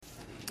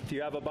If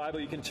you have a Bible,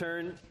 you can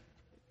turn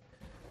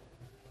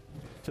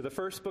to the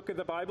first book of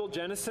the Bible,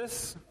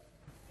 Genesis.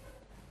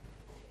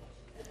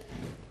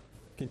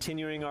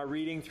 Continuing our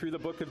reading through the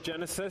book of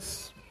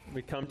Genesis,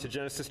 we come to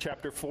Genesis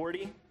chapter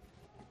 40.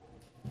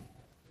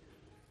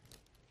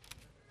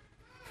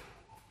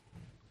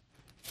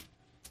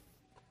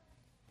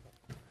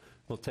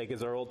 We'll take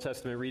as our Old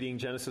Testament reading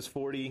Genesis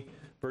 40,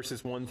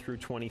 verses 1 through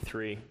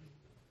 23.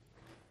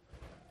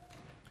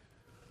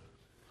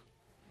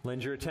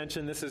 Lend your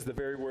attention, this is the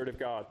very word of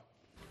God.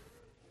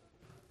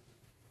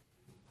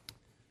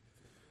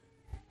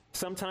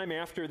 Sometime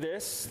after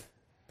this,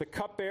 the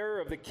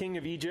cupbearer of the king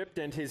of Egypt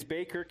and his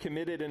baker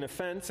committed an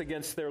offense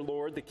against their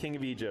lord, the king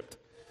of Egypt.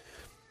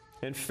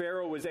 And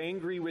Pharaoh was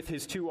angry with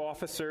his two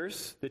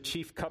officers, the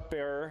chief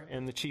cupbearer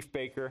and the chief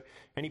baker,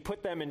 and he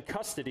put them in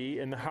custody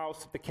in the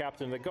house of the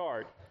captain of the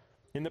guard,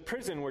 in the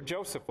prison where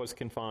Joseph was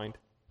confined.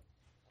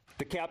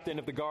 The captain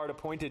of the guard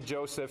appointed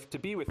Joseph to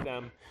be with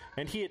them,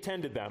 and he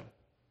attended them.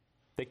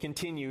 They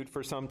continued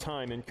for some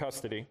time in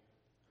custody.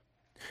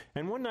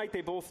 And one night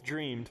they both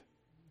dreamed,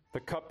 the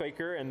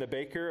cupbearer and the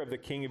baker of the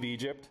king of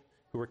Egypt,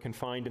 who were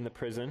confined in the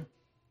prison,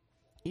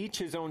 each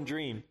his own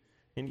dream,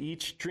 and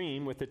each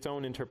dream with its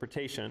own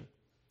interpretation.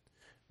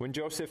 When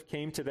Joseph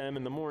came to them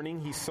in the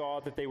morning, he saw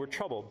that they were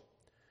troubled.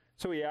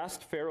 So he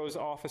asked Pharaoh's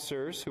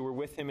officers who were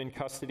with him in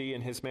custody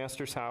in his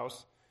master's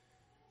house,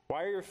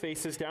 "Why are your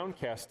faces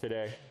downcast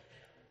today?"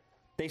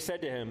 They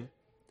said to him,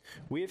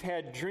 "We have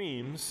had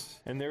dreams,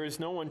 and there is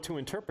no one to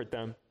interpret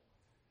them."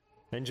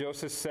 And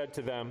Joseph said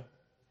to them,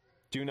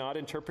 "Do not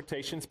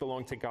interpretations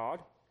belong to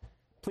God?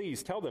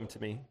 Please tell them to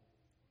me."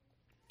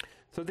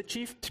 So the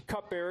chief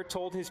cupbearer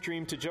told his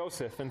dream to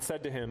Joseph and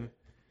said to him,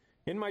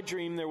 "In my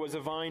dream there was a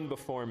vine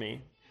before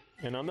me,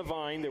 and on the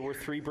vine there were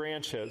 3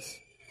 branches.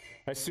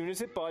 As soon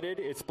as it budded,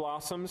 its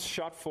blossoms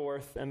shot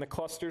forth, and the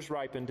clusters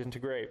ripened into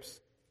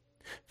grapes.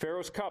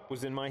 Pharaoh's cup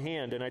was in my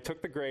hand, and I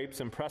took the grapes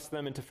and pressed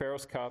them into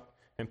Pharaoh's cup,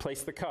 and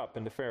placed the cup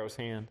into Pharaoh's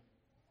hand."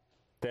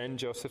 Then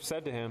Joseph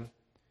said to him,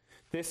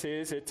 "This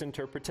is its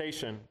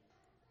interpretation.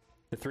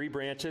 The 3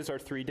 branches are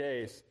 3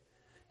 days.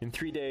 In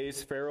 3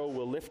 days Pharaoh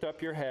will lift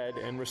up your head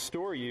and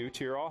restore you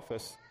to your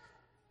office,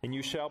 and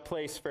you shall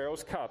place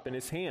Pharaoh's cup in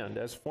his hand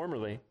as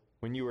formerly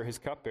when you were his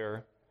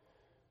cupbearer.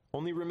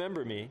 Only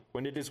remember me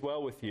when it is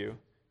well with you,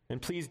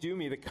 and please do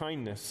me the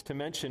kindness to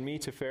mention me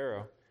to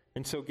Pharaoh,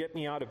 and so get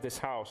me out of this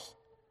house.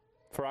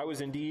 For I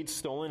was indeed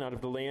stolen out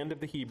of the land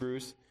of the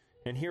Hebrews,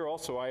 and here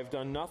also I have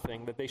done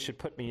nothing that they should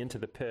put me into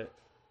the pit."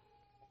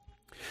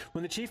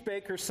 When the chief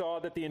baker saw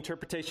that the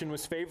interpretation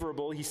was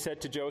favorable, he said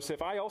to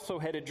Joseph, "I also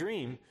had a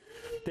dream.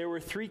 There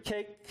were 3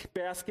 cake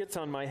baskets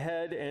on my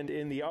head, and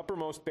in the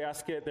uppermost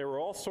basket there were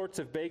all sorts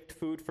of baked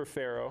food for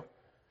Pharaoh,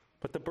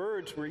 but the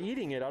birds were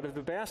eating it out of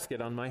the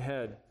basket on my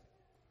head."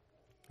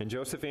 And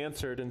Joseph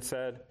answered and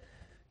said,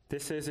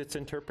 "This is its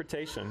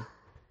interpretation.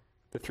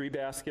 The 3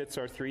 baskets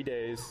are 3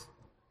 days.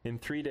 In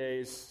 3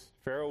 days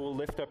Pharaoh will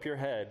lift up your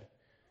head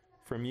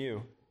from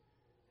you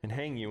and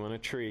hang you on a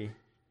tree,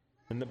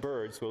 and the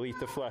birds will eat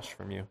the flesh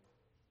from you."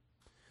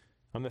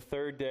 On the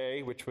 3rd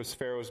day, which was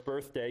Pharaoh's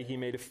birthday, he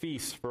made a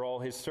feast for all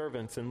his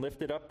servants and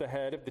lifted up the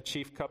head of the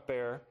chief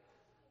cupbearer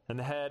and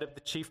the head of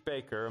the chief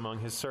baker among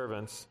his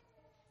servants.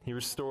 He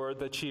restored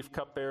the chief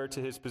cupbearer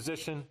to his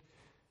position,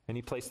 and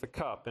he placed the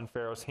cup in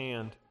Pharaoh's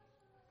hand.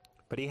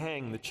 But he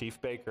hanged the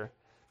chief baker,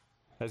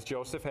 as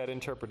Joseph had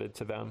interpreted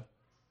to them.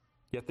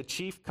 Yet the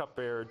chief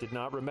cupbearer did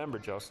not remember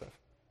Joseph,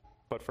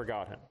 but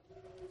forgot him.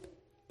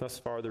 Thus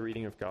far, the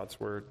reading of God's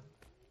word.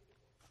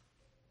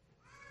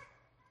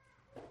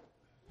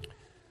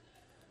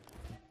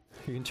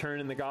 You can turn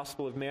in the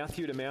Gospel of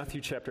Matthew to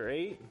Matthew chapter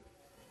 8.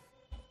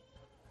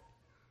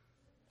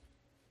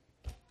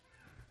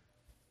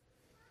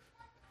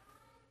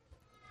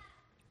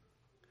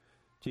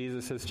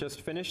 Jesus has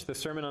just finished the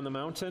Sermon on the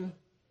Mountain,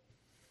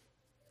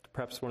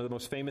 perhaps one of the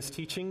most famous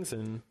teachings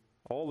in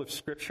all of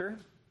Scripture.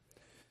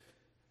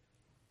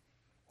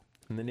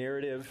 And the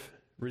narrative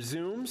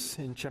resumes.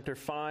 In chapter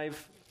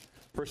 5,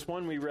 verse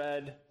 1, we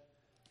read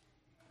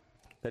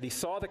that he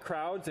saw the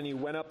crowds and he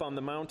went up on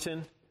the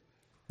mountain.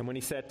 And when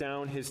he sat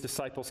down, his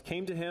disciples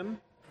came to him.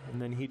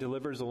 And then he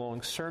delivers a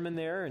long sermon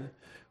there in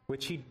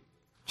which he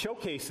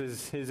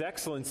showcases his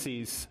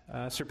excellencies,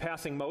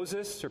 surpassing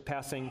Moses,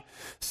 surpassing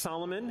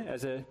Solomon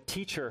as a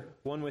teacher,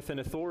 one with an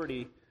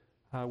authority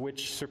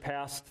which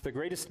surpassed the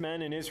greatest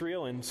men in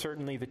Israel and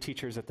certainly the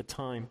teachers at the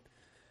time.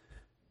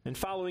 And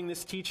following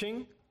this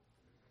teaching,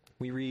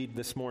 we read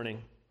this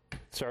morning,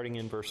 starting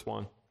in verse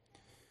 1.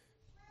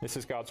 This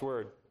is God's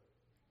word.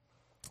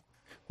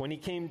 "When he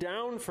came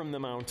down from the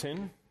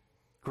mountain,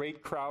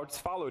 great crowds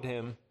followed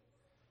him.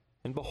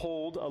 And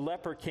behold, a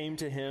leper came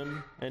to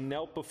him and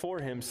knelt before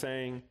him,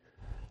 saying,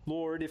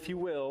 'Lord, if you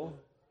will,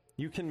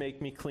 you can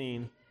make me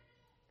clean.'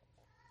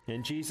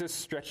 And Jesus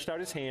stretched out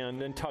his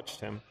hand and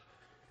touched him,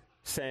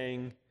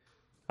 saying,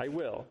 'I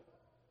will,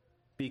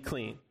 be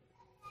clean.'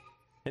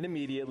 And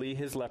immediately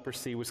his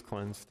leprosy was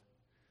cleansed.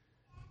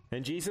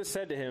 And Jesus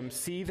said to him,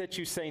 'See that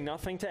you say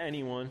nothing to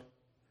anyone,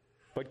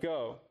 but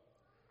go,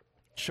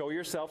 show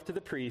yourself to the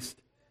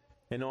priest,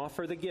 and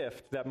offer the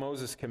gift that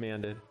Moses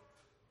commanded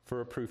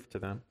for a proof to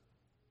them.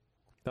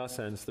 Thus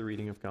ends the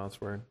reading of God's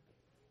word.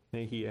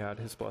 May he add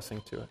his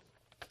blessing to it.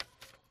 I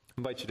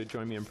invite you to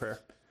join me in prayer.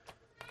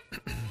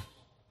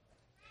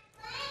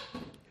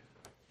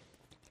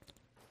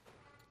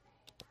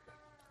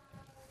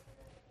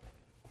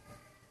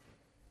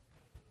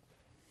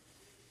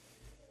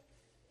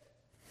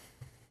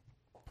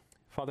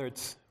 Father,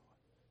 it's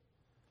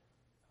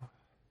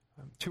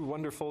too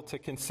wonderful to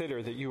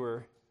consider that you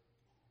were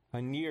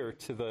near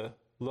to the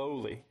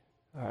lowly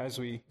as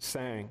we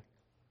sang.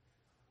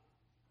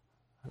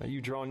 That you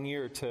draw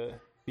near to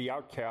the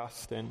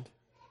outcast and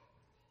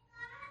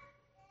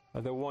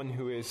the one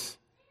who is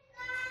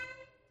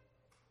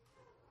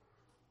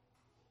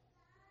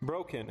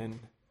broken and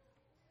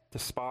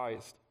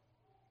despised.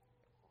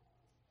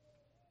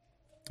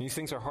 These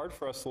things are hard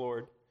for us,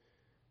 Lord,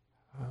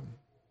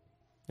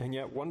 and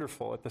yet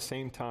wonderful at the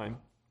same time.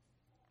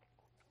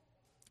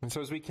 And so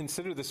as we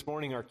consider this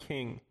morning our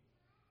King,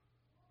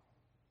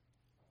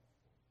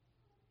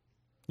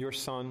 your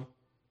Son,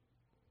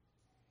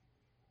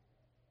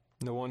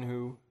 the one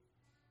who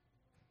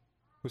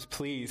was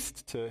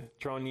pleased to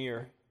draw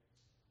near,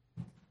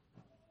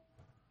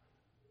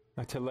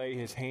 to lay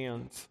his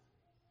hands,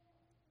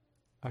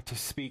 to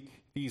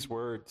speak these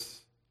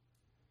words,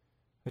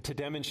 to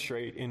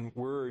demonstrate in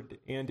word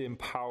and in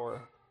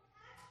power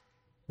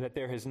that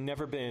there has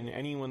never been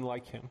anyone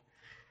like him.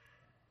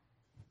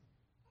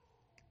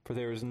 For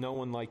there is no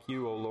one like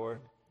you, O Lord.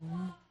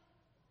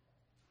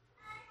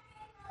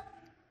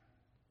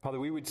 Father,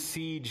 we would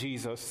see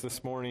Jesus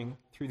this morning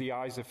through the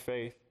eyes of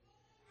faith.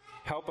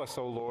 Help us,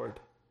 O Lord.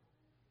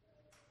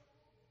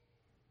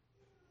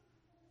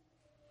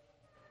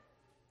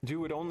 Do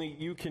what only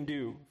you can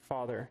do,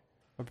 Father,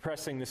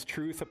 impressing this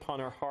truth upon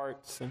our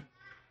hearts and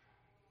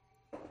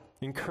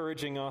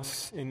encouraging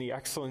us in the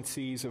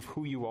excellencies of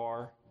who you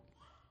are.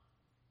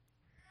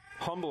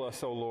 Humble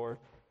us, O Lord,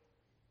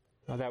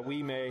 that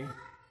we may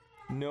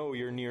know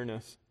your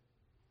nearness.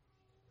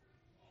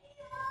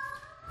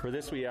 For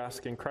this we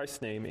ask in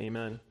Christ's name,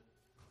 amen.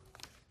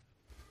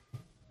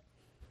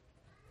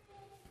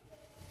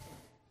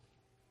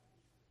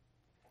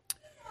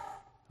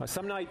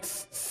 Some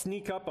nights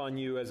sneak up on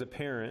you as a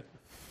parent.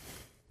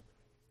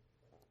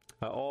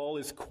 All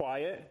is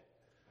quiet.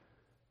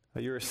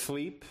 You're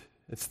asleep.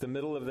 It's the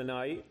middle of the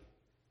night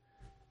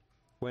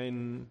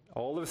when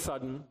all of a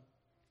sudden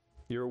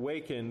you're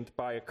awakened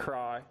by a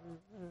cry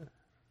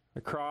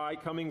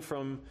coming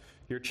from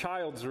your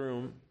child's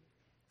room.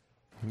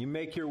 You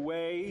make your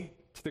way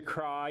to the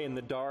cry in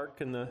the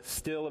dark and the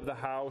still of the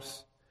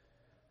house,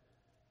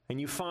 and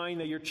you find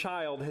that your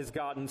child has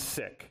gotten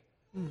sick.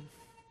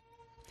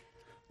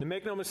 Now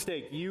make no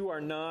mistake, you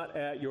are not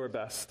at your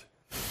best.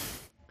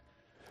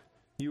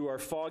 You are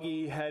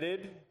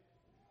foggy-headed,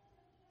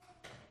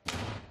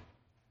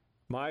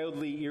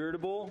 mildly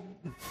irritable,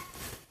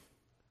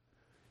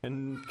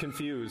 and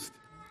confused.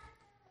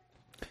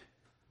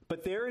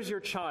 But there is your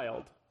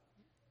child,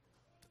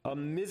 a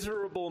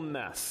miserable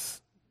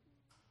mess.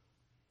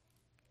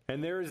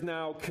 And there is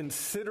now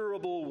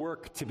considerable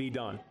work to be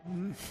done.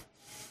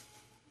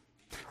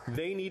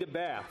 They need a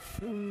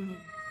bath.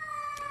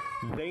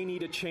 They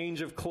need a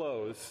change of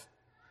clothes.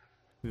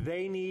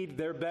 They need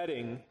their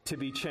bedding to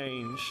be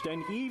changed.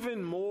 And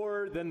even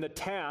more than the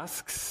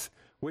tasks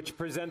which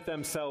present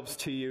themselves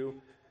to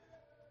you,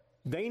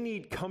 they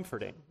need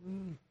comforting.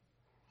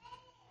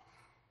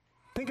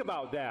 Think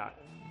about that.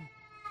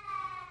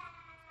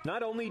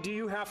 Not only do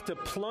you have to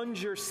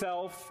plunge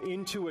yourself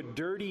into a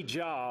dirty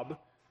job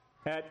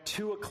at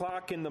 2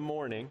 o'clock in the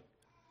morning,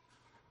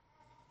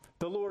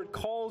 the Lord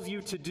calls you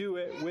to do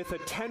it with a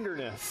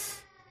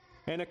tenderness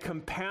and a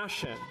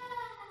compassion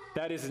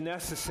that is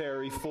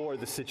necessary for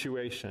the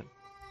situation.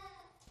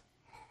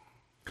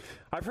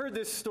 I've heard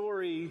this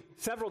story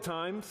several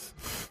times.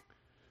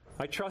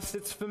 I trust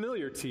it's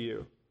familiar to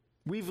you.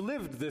 We've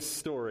lived this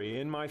story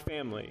in my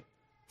family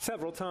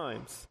several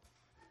times.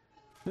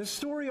 The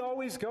story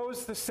always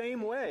goes the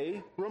same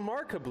way,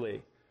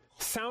 remarkably.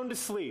 Sound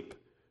asleep,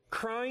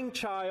 crying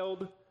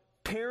child,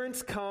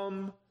 parents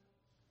come,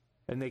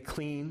 and they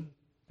clean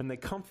and they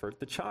comfort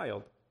the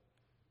child.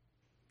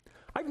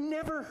 I've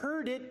never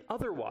heard it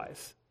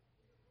otherwise.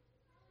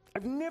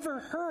 I've never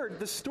heard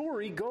the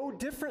story go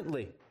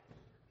differently.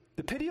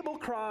 The pitiable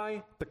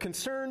cry, the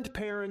concerned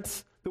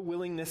parents, the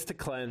willingness to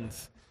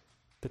cleanse,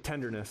 the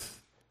tenderness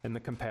and the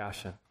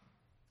compassion.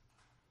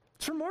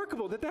 It's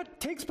remarkable that that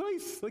takes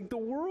place like the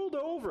world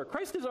over.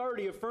 Christ has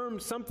already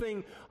affirmed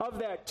something of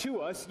that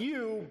to us.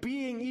 You,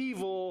 being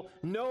evil,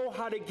 know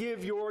how to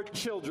give your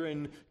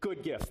children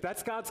good gifts.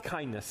 That's God's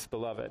kindness,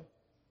 beloved.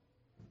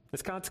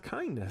 It's God's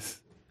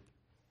kindness.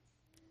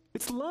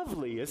 It's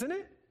lovely, isn't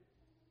it?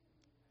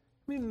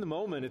 I mean, in the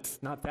moment, it's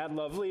not that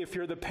lovely if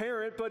you're the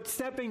parent, but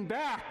stepping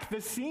back,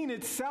 the scene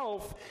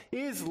itself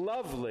is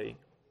lovely.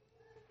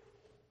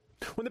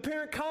 When the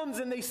parent comes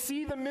and they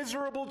see the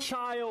miserable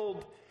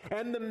child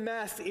and the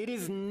mess, it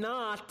is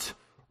not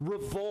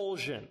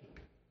revulsion.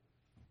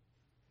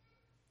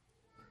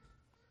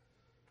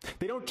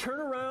 They don't turn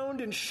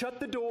around and shut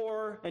the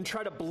door and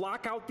try to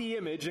block out the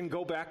image and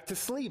go back to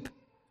sleep.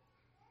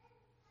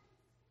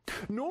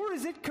 Nor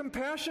is it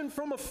compassion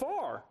from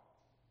afar,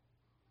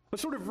 a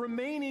sort of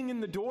remaining in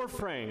the door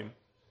frame,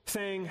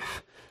 saying,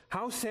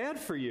 "How sad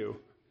for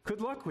you. Good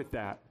luck with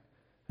that."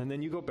 And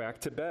then you go back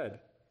to bed.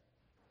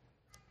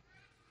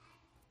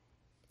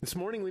 This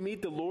morning we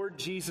meet the Lord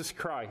Jesus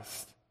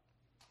Christ,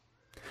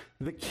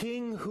 the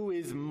King who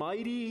is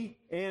mighty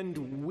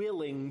and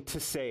willing to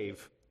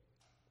save.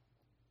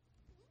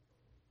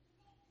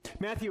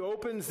 Matthew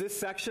opens this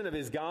section of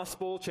his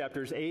gospel,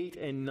 chapters 8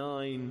 and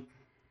 9,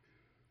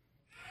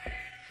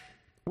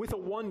 with a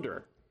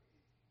wonder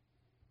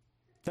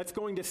that's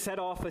going to set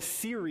off a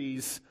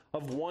series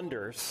of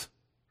wonders.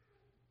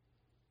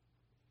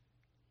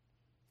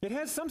 It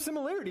has some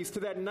similarities to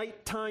that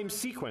nighttime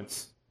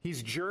sequence.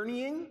 He's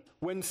journeying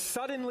when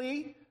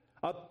suddenly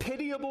a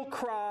pitiable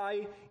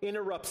cry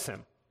interrupts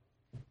him.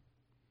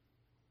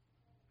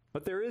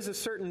 But there is a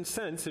certain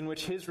sense in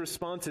which his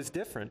response is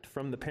different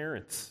from the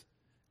parents'.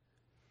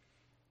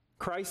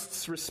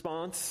 Christ's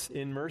response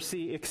in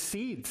mercy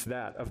exceeds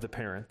that of the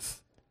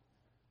parents,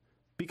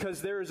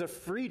 because there is a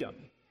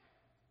freedom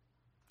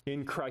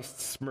in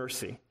Christ's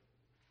mercy,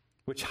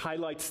 which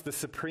highlights the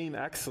supreme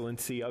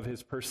excellency of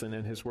his person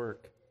and his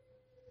work.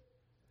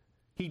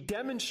 He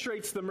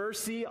demonstrates the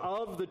mercy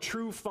of the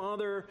true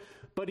Father,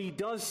 but he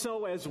does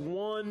so as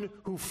one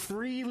who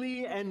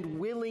freely and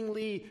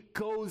willingly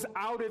goes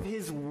out of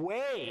his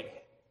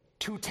way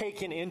to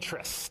take an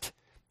interest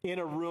in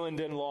a ruined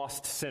and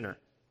lost sinner.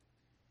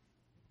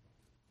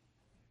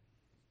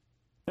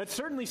 That's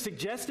certainly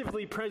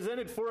suggestively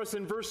presented for us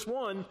in verse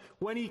 1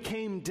 when he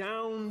came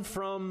down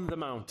from the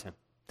mountain.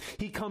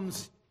 He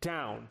comes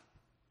down.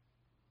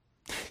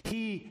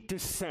 He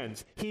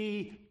descends.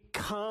 He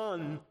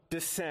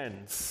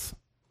condescends.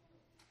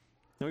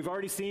 Now, we've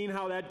already seen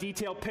how that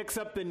detail picks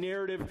up the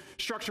narrative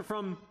structure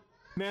from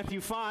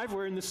Matthew 5,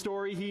 where in the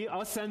story he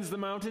ascends the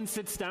mountain,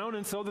 sits down,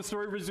 and so the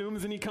story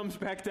resumes and he comes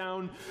back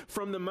down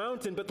from the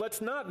mountain. But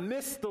let's not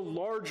miss the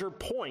larger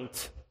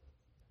point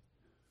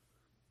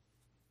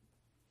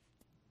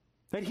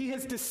that he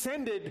has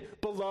descended,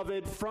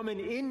 beloved, from an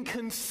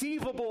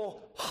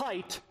inconceivable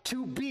height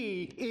to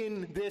be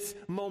in this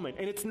moment.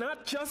 And it's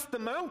not just the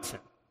mountain.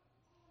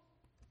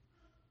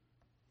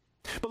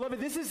 Beloved,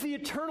 this is the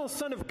eternal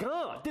Son of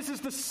God. This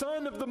is the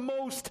Son of the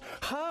Most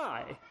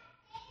High.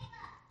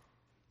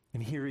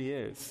 And here he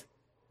is,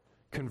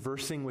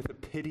 conversing with a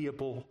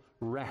pitiable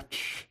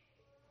wretch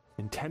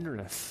in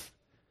tenderness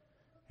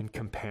and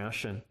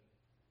compassion.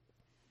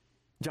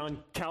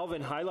 John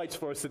Calvin highlights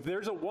for us that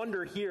there's a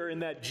wonder here in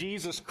that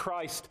Jesus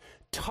Christ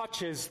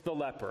touches the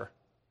leper.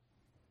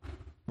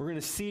 We're going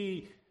to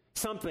see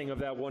something of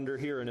that wonder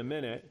here in a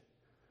minute.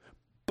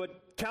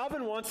 But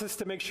Calvin wants us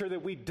to make sure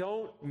that we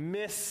don't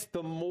miss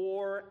the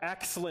more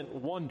excellent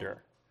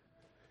wonder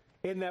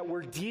in that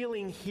we're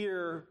dealing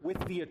here with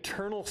the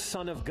eternal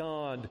Son of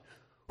God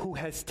who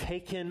has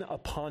taken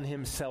upon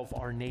himself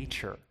our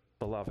nature,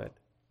 beloved.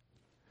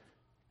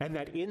 And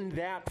that in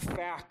that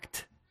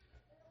fact,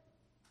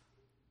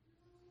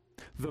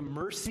 the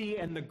mercy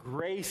and the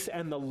grace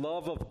and the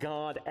love of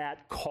God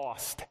at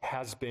cost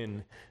has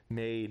been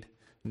made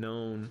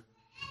known.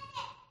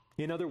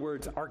 In other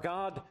words, our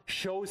God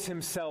shows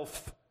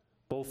himself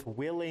both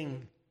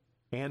willing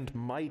and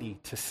mighty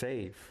to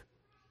save.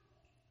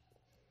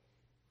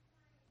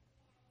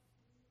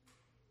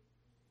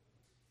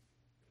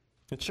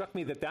 It struck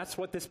me that that's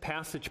what this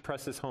passage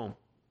presses home.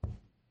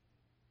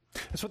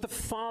 That's what the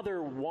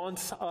Father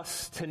wants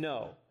us to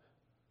know.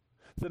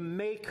 The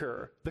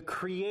Maker, the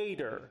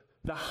Creator,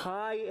 the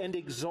high and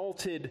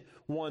exalted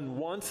one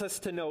wants us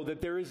to know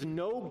that there is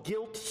no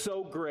guilt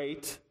so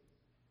great,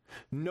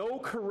 no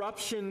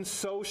corruption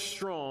so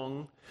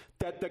strong,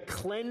 that the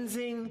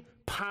cleansing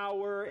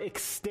power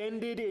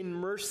extended in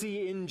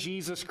mercy in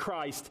Jesus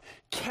Christ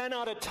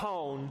cannot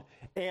atone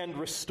and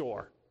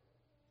restore.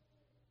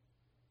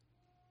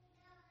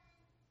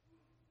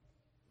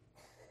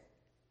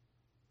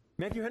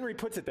 Matthew Henry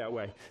puts it that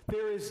way.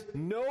 There is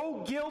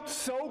no guilt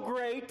so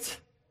great,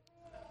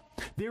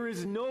 there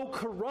is no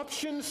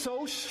corruption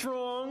so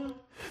strong,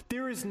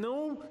 there is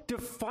no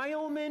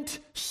defilement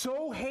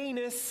so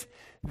heinous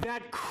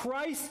that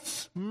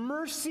Christ's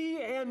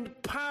mercy and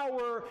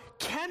power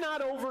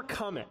cannot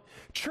overcome it.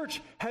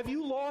 Church, have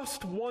you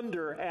lost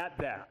wonder at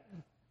that?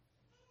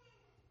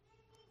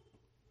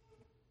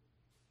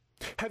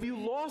 Have you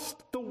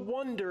lost the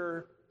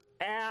wonder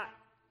at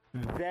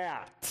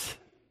that?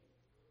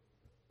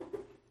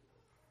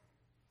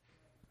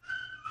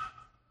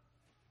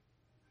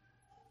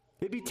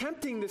 It'd be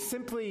tempting to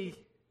simply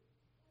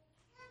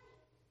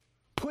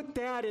put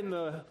that in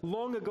the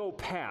long ago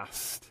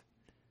past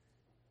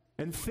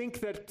and think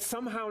that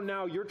somehow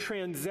now your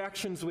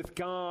transactions with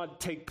God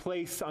take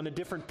place on a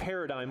different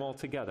paradigm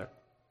altogether.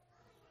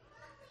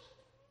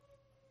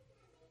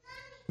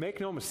 Make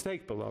no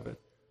mistake, beloved,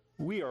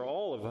 we are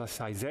all of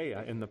us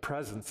Isaiah in the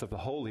presence of the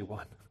Holy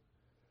One.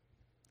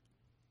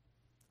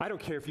 I don't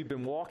care if you've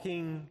been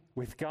walking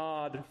with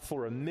God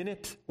for a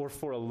minute or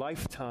for a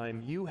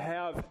lifetime, you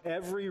have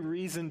every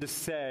reason to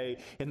say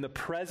in the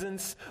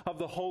presence of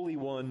the Holy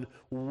One,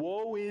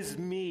 woe is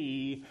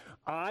me,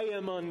 I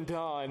am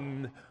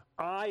undone,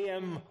 I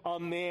am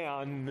a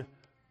man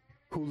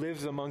who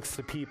lives amongst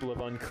the people of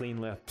unclean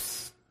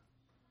lips.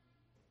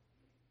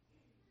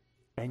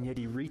 And yet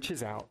he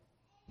reaches out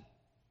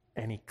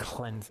and he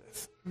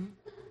cleanses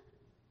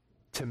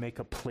to make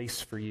a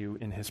place for you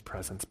in his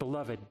presence.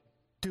 Beloved,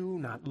 do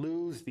not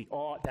lose the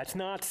awe. That's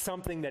not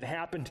something that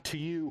happened to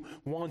you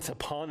once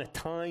upon a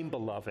time,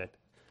 beloved.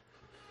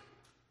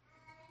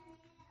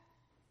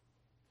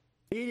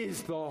 It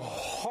is the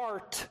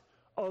heart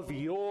of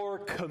your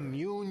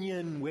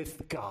communion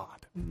with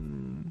God.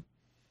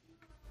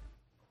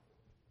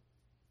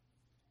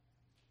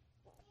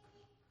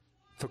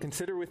 So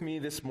consider with me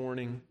this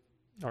morning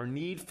our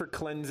need for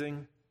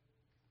cleansing,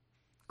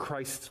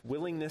 Christ's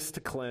willingness to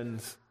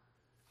cleanse,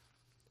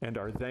 and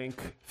our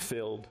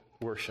thank-filled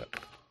worship.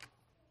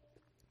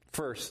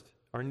 First,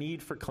 our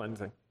need for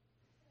cleansing.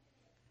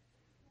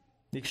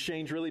 The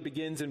exchange really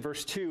begins in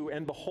verse 2.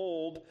 And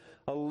behold,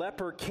 a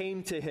leper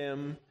came to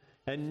him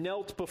and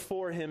knelt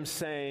before him,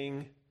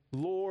 saying,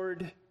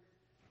 Lord,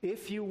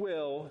 if you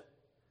will,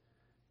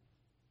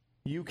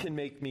 you can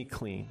make me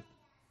clean.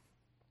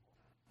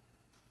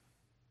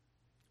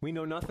 We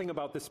know nothing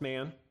about this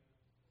man.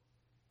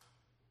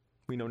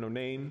 We know no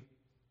name,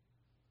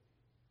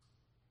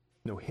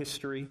 no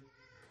history.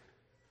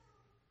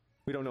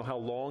 We don't know how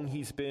long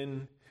he's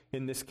been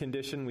in this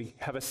condition. We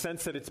have a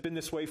sense that it's been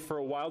this way for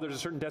a while. There's a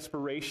certain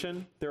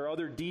desperation. There are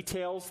other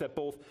details that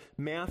both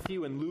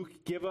Matthew and Luke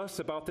give us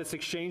about this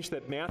exchange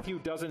that Matthew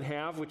doesn't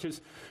have, which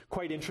is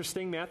quite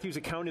interesting. Matthew's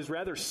account is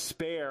rather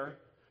spare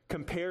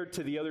compared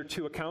to the other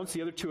two accounts.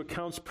 The other two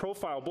accounts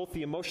profile both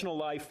the emotional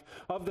life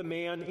of the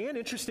man and,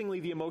 interestingly,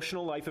 the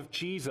emotional life of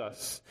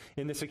Jesus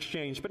in this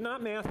exchange, but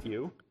not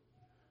Matthew.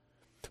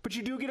 But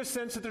you do get a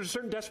sense that there's a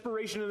certain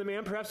desperation in the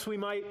man. Perhaps we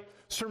might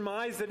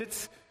surmise that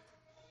it's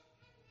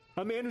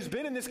a man who's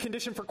been in this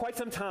condition for quite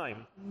some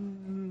time.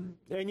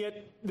 And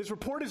yet this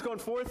report has gone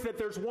forth that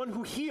there's one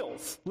who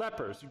heals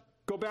lepers.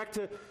 Go back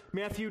to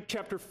Matthew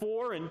chapter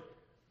 4 and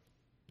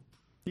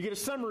you get a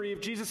summary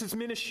of Jesus'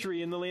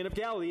 ministry in the land of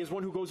Galilee as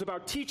one who goes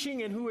about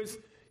teaching and who is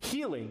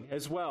healing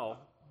as well.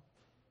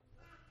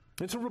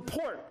 And so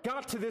report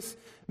got to this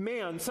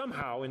man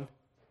somehow and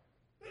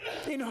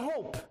in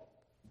hope,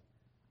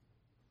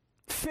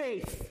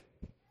 faith,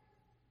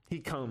 he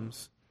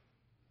comes.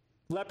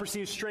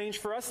 Leprosy is strange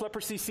for us.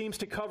 Leprosy seems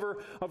to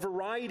cover a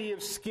variety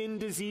of skin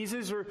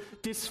diseases or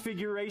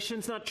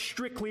disfigurations, not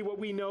strictly what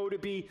we know to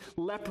be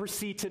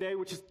leprosy today,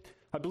 which is,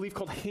 I believe,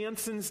 called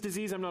Hansen's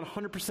disease. I'm not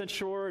 100%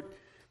 sure.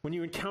 When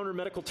you encounter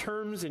medical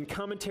terms in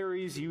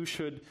commentaries, you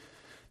should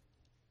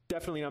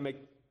definitely not make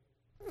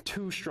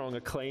too strong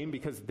a claim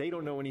because they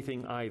don't know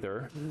anything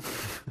either,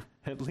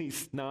 at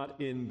least not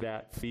in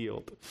that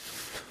field.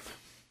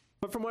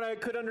 But from what I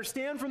could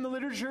understand from the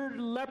literature,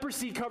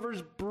 leprosy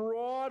covers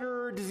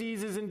broader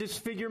diseases and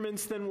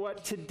disfigurements than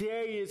what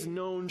today is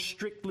known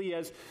strictly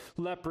as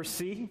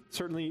leprosy.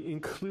 Certainly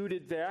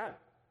included that.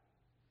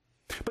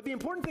 But the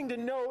important thing to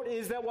note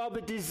is that while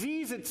the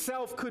disease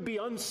itself could be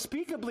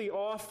unspeakably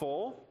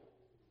awful,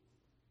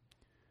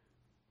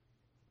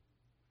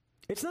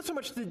 it's not so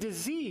much the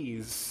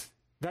disease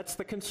that's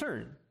the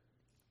concern.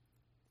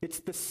 It's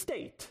the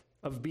state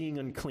of being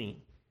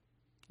unclean.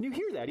 You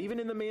hear that even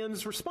in the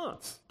man's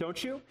response,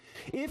 don't you?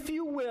 If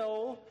you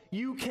will,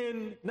 you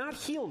can not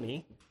heal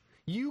me,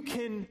 you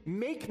can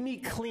make me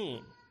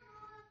clean.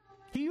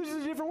 He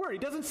uses a different word. He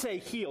doesn't say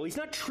heal. He's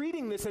not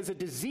treating this as a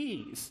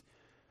disease.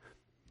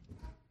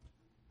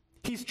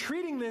 He's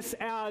treating this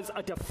as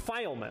a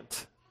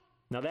defilement.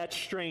 Now that's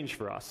strange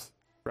for us,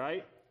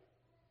 right?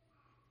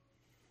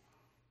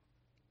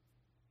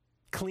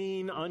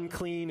 Clean,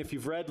 unclean. If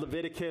you've read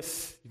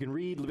Leviticus, you can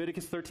read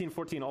Leviticus 13,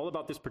 14, all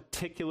about this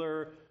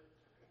particular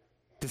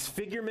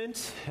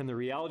disfigurement and the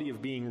reality of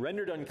being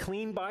rendered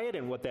unclean by it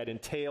and what that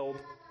entailed.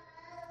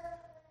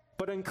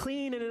 But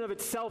unclean in and of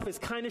itself is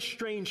kind of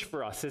strange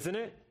for us, isn't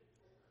it?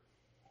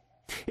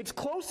 It's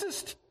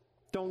closest,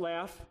 don't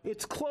laugh,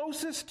 it's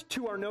closest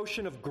to our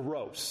notion of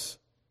gross.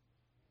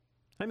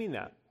 I mean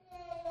that.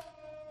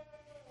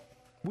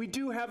 We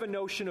do have a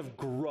notion of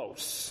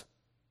gross.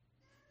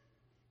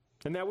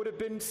 And that would have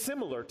been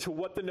similar to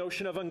what the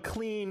notion of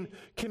unclean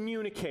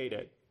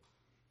communicated.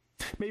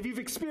 Maybe you've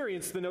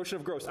experienced the notion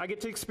of gross. I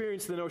get to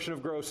experience the notion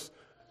of gross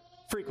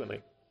frequently.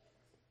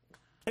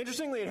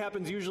 Interestingly, it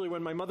happens usually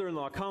when my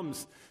mother-in-law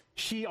comes.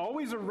 She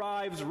always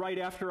arrives right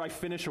after I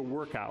finish a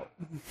workout.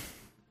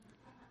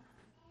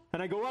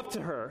 And I go up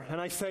to her and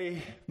I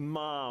say,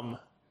 Mom,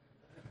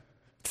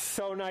 it's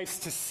so nice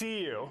to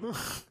see you.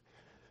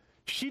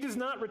 She does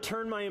not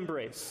return my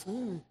embrace.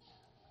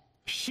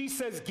 She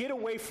says, get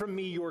away from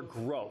me, you're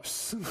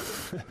gross.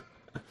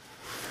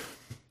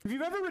 If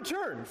you've ever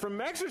returned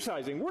from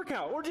exercising,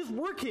 workout, or just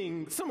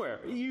working somewhere,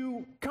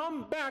 you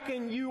come back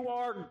and you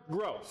are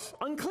gross,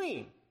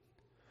 unclean.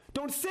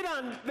 Don't sit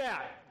on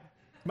that,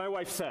 my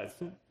wife says.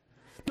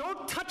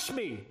 Don't touch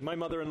me, my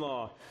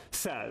mother-in-law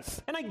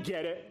says. And I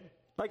get it.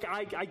 Like,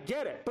 I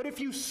get it. But if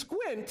you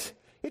squint,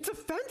 it's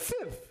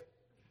offensive.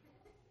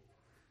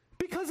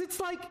 Because it's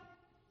like,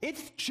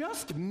 it's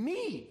just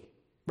me,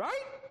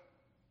 right?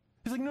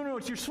 He's like, no,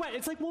 it's your sweat.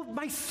 It's like, well,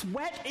 my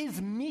sweat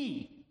is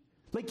me.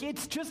 Like,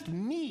 it's just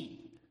me.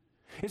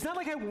 It's not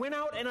like I went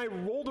out and I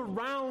rolled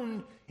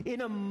around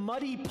in a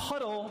muddy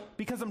puddle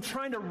because I'm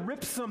trying to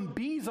rip some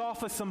bees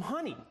off of some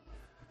honey.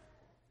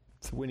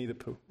 It's Winnie the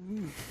Pooh.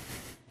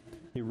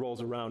 He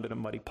rolls around in a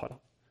muddy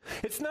puddle.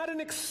 It's not an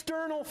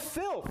external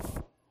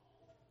filth.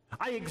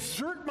 I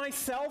exert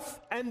myself,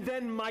 and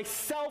then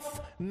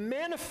myself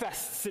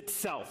manifests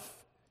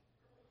itself.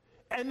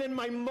 And then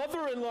my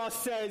mother-in-law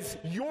says,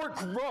 "You're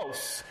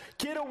gross.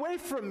 Get away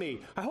from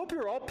me." I hope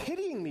you're all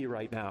pitying me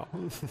right now.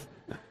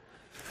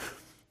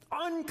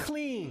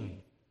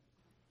 Unclean.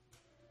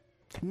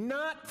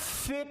 Not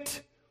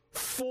fit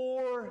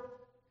for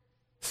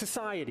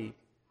society.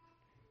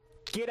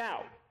 Get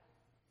out.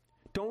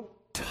 Don't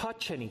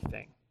touch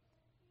anything.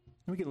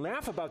 We can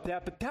laugh about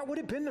that, but that would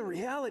have been the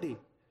reality.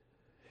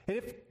 And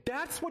if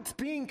that's what's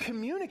being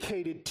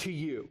communicated to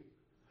you,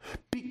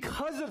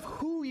 because of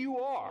who you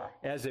are,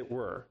 as it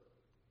were,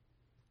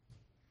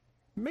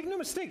 make no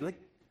mistake,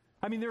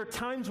 there are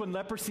times when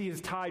leprosy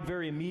is tied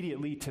very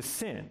immediately to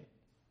sin.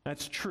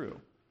 That's true.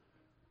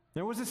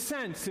 There was a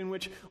sense in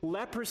which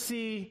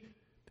leprosy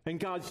and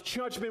God's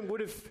judgment would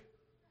have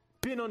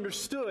been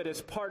understood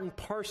as part and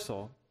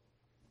parcel.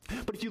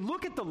 But if you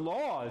look at the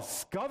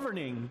laws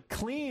governing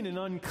clean and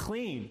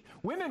unclean,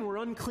 women were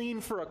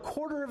unclean for a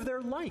quarter of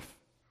their life,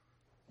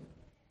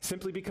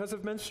 simply because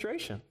of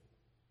menstruation.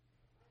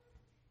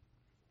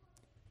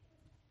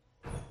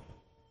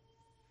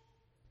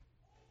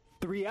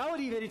 The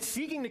reality that it's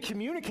seeking to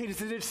communicate is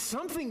that there's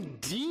something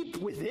deep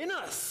within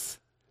us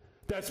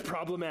that's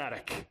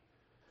problematic.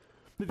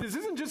 That this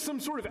isn't just some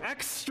sort of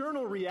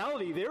external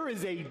reality. There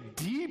is a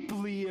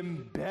deeply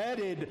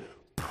embedded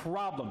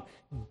problem.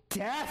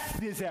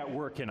 Death is at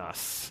work in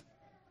us,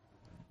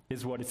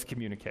 is what it's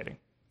communicating.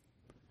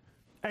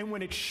 And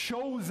when it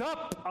shows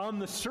up on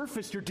the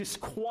surface, you're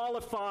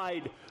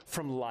disqualified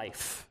from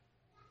life,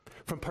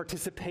 from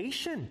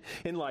participation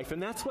in life.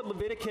 And that's what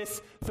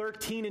Leviticus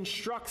 13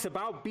 instructs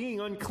about being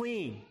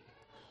unclean.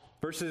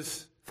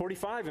 Verses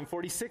 45 and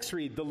 46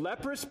 read, "The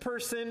leprous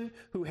person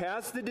who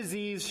has the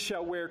disease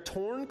shall wear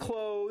torn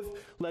clothes,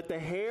 let the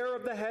hair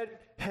of the head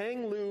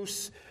hang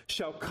loose,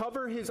 shall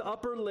cover his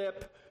upper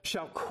lip,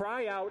 shall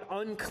cry out,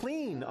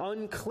 'Unclean,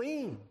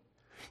 unclean.'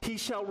 He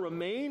shall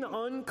remain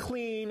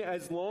unclean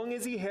as long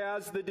as he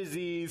has the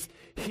disease.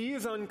 He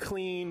is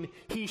unclean.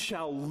 He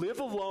shall live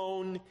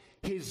alone.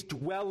 His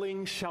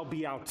dwelling shall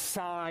be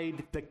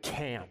outside the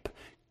camp."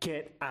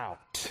 Get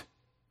out.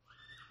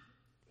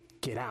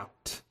 Get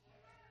out.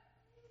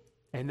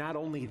 And not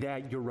only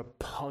that, you're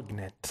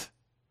repugnant.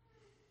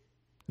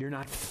 You're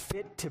not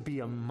fit to be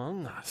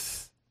among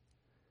us.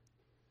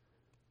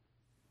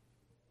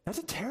 That's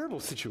a terrible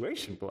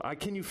situation.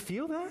 Can you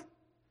feel that?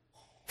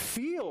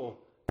 Feel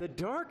the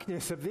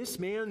darkness of this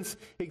man's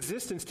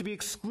existence, to be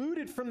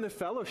excluded from the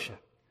fellowship.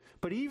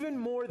 But even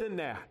more than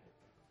that,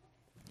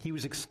 he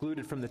was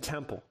excluded from the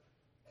temple.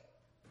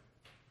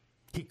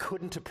 He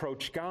couldn't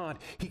approach God.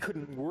 He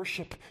couldn't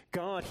worship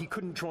God. He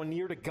couldn't draw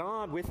near to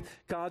God with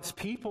God's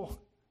people.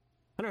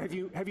 I don't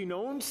know, have you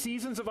known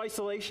seasons of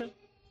isolation?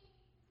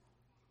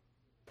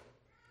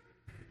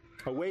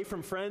 Away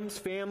from friends,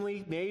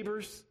 family,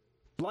 neighbors,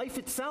 life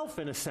itself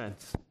in a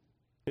sense,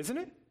 isn't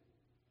it?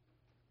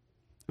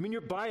 You're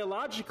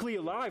biologically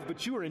alive,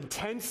 but you are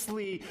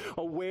intensely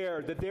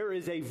aware that there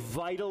is a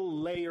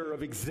vital layer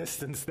of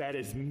existence that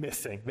is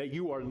missing, that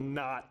you are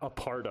not a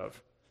part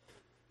of.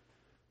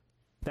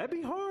 That'd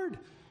be hard.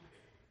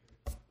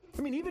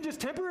 Even just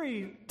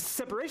temporary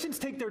separations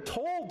take their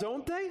toll,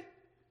 don't they?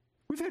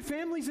 We've had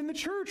families in the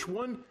church.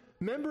 One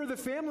member of the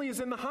family is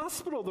in the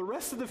hospital. The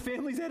rest of the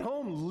family's at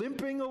home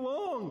limping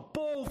along.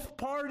 Both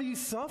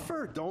parties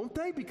suffer, don't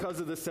they, because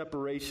of the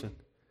separation?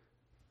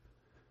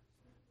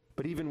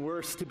 But even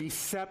worse, to be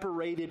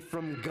separated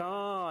from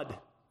God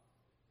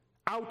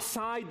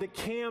outside the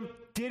camp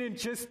didn't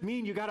just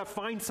mean you got to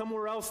find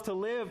somewhere else to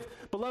live.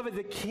 Beloved,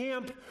 the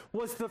camp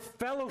was the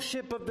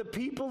fellowship of the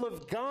people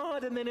of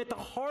God, and then at the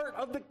heart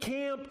of the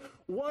camp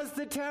was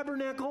the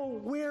tabernacle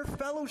where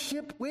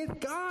fellowship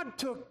with God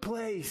took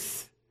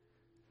place.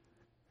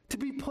 To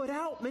be put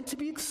out meant to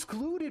be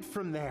excluded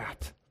from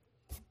that.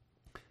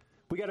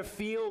 We got to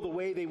feel the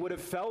way they would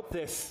have felt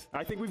this.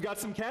 I think we've got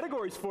some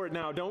categories for it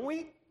now, don't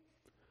we?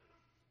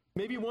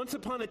 Maybe once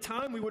upon a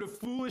time we would have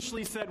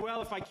foolishly said,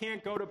 well, if I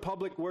can't go to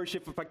public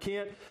worship, if I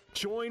can't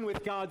join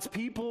with God's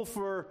people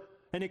for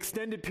an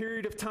extended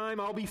period of time,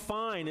 I'll be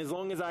fine as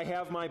long as I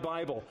have my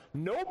Bible.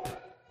 Nope.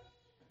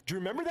 Do you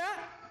remember that?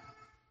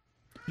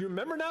 You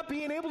remember not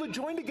being able to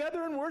join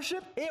together in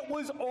worship? It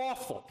was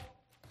awful.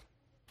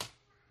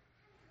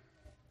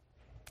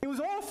 It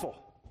was awful,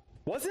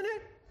 wasn't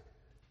it?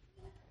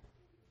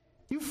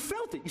 You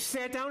felt it. You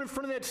sat down in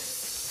front of that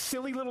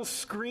silly little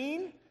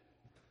screen,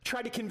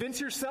 tried to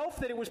convince yourself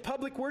that it was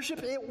public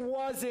worship. It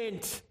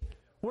wasn't.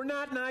 We're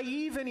not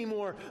naive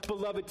anymore,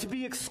 beloved. To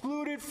be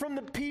excluded from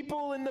the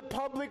people in the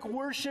public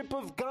worship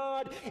of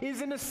God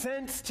is, in a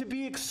sense, to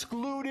be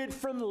excluded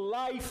from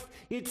life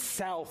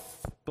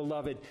itself,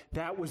 beloved.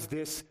 That was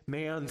this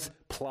man's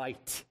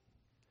plight.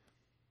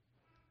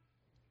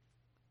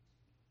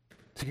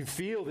 So you can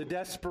feel the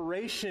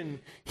desperation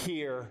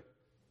here.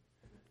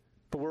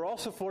 But we're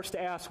also forced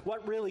to ask,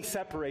 what really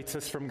separates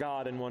us from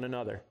God and one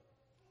another?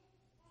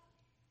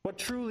 What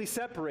truly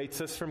separates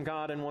us from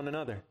God and one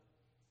another?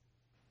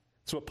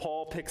 That's what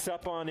Paul picks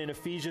up on in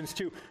Ephesians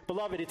 2.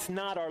 Beloved, it's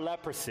not our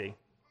leprosy.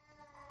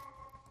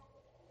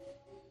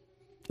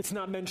 It's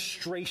not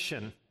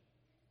menstruation.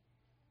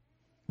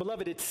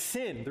 Beloved, it's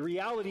sin. The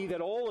reality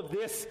that all of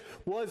this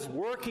was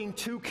working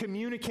to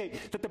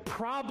communicate. That the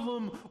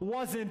problem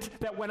wasn't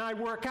that when I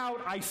work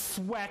out, I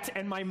sweat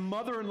and my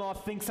mother-in-law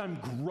thinks I'm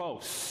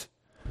gross.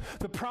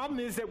 The problem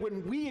is that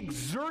when we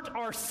exert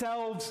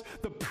ourselves,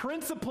 the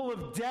principle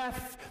of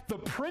death, the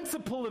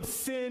principle of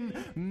sin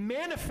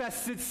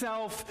manifests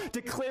itself,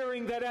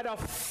 declaring that at a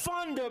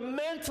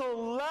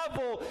fundamental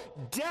level,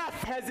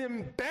 death has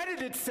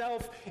embedded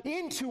itself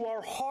into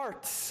our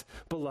hearts,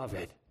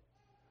 beloved.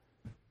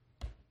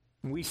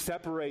 We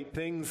separate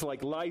things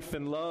like life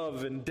and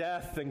love and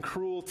death and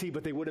cruelty,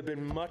 but they would have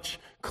been much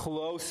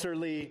closer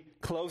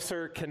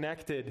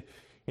connected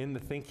in the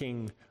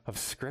thinking of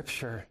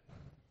Scripture.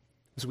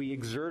 As we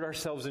exert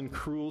ourselves in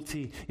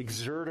cruelty,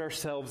 exert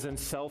ourselves in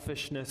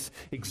selfishness,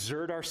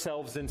 exert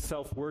ourselves in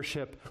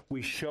self-worship,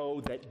 we show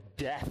that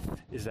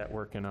death is at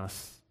work in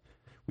us.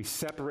 We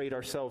separate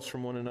ourselves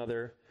from one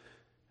another,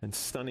 and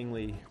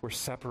stunningly, we're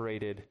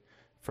separated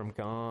from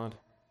God.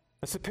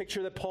 That's the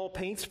picture that Paul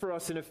paints for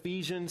us in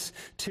Ephesians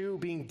 2,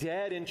 being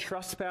dead in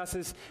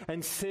trespasses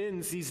and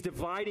sins, these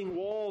dividing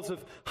walls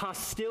of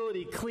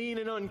hostility, clean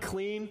and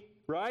unclean,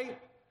 right?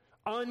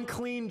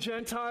 Unclean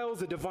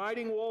Gentiles, a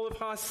dividing wall of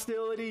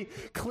hostility,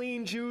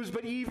 clean Jews,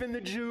 but even the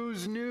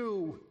Jews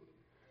knew.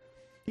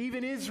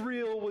 Even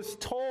Israel was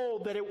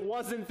told that it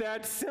wasn't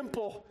that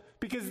simple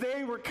because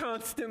they were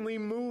constantly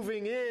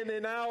moving in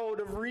and out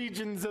of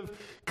regions of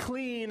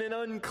clean and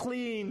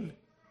unclean.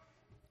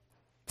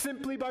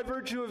 Simply by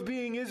virtue of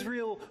being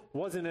Israel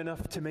wasn't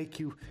enough to make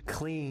you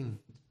clean.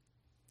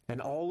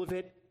 And all of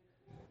it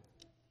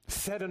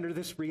set under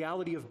this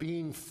reality of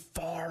being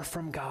far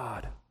from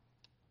God.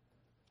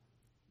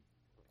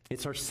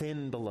 It's our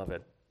sin,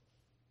 beloved,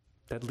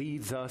 that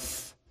leads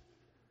us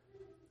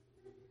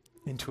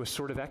into a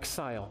sort of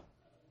exile.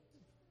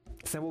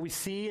 Is that what we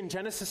see in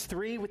Genesis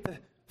 3 with the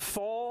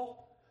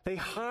fall? They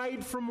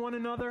hide from one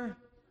another,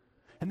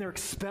 and they're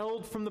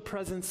expelled from the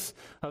presence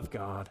of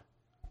God.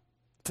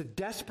 It's a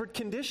desperate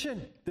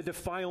condition, the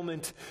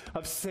defilement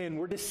of sin.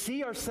 We're to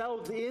see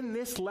ourselves in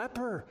this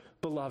leper,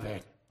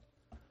 beloved.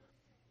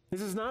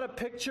 This is not a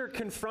picture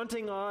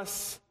confronting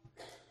us,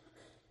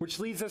 which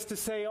leads us to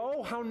say,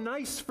 oh, how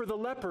nice for the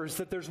lepers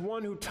that there's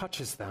one who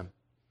touches them.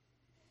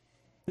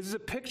 This is a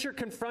picture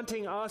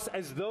confronting us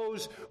as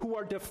those who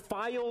are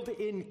defiled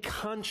in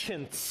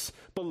conscience,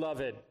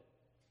 beloved,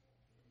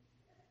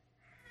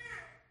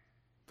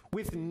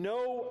 with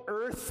no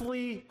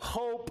earthly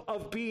hope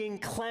of being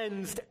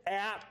cleansed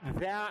at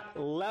that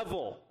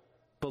level,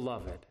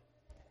 beloved.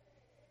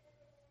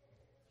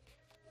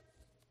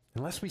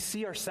 Unless we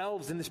see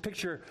ourselves in this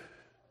picture,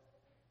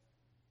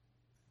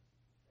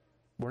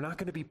 we're not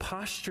going to be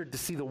postured to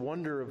see the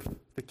wonder of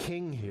the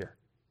King here.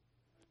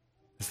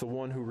 It's the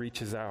one who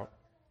reaches out.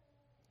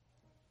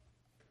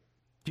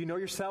 Do you know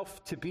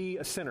yourself to be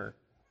a sinner?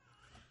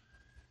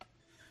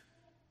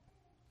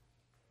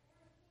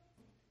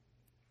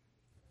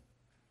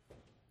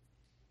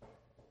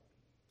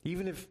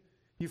 Even if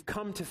you've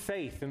come to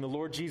faith in the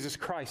Lord Jesus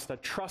Christ, I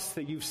trust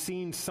that you've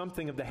seen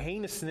something of the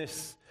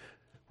heinousness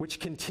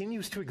which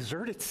continues to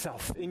exert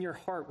itself in your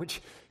heart,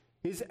 which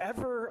is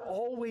ever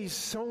always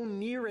so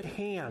near at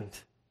hand,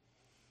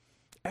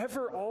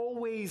 ever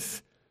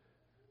always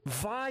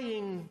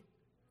vying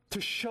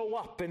to show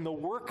up in the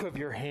work of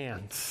your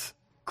hands.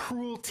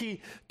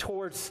 Cruelty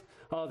towards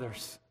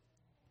others,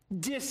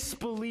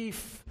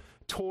 disbelief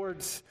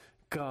towards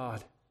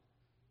God.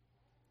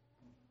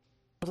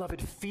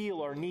 Beloved,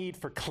 feel our need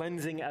for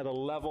cleansing at a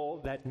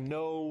level that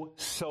no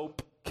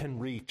soap can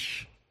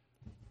reach.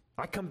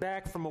 I come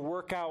back from a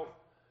workout,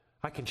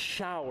 I can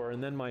shower,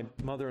 and then my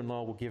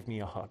mother-in-law will give me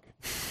a hug.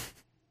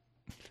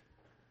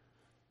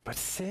 But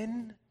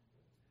sin,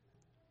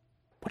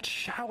 what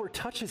shower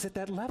touches at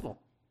that level?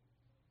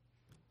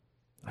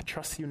 I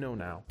trust you know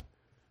now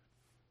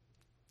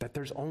that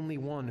there's only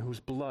one whose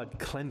blood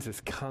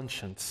cleanses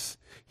conscience,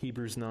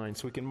 Hebrews 9.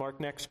 So we can mark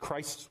next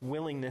Christ's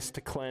willingness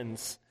to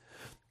cleanse.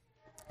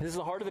 This is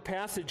the heart of the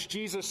passage.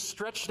 Jesus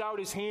stretched out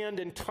his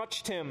hand and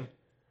touched him,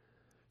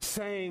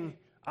 saying,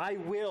 I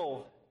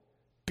will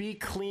be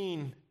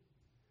clean.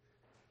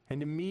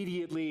 And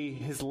immediately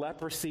his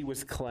leprosy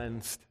was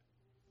cleansed.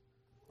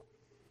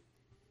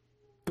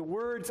 The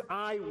words,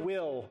 I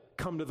will,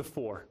 come to the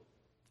fore.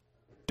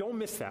 Don't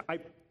miss that. I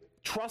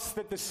trust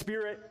that the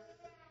Spirit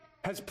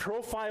has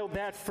profiled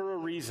that for a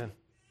reason.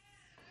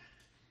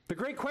 The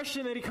great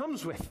question that he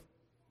comes with,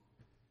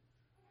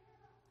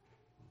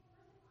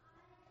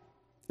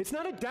 It's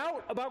not a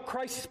doubt about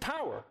Christ's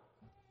power.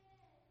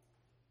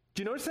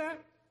 Do you notice that?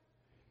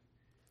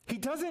 He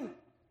doesn't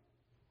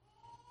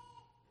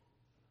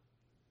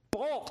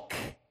balk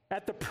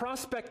at the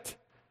prospect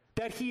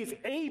that he is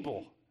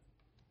able.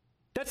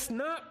 That's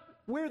not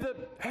where the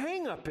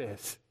hang-up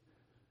is.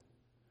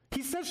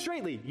 He says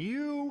straightly,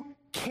 you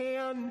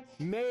can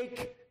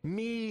make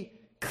me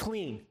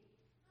clean.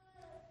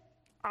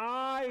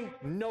 I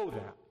know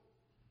that.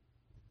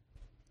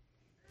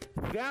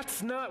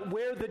 That's not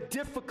where the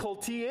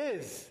difficulty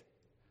is.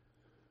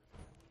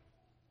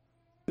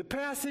 The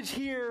passage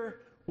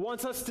here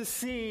wants us to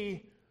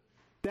see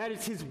that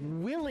it's his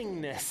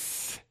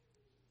willingness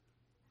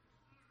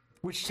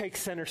which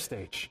takes center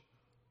stage.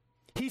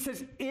 He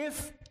says,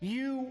 if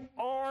you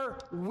are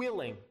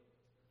willing,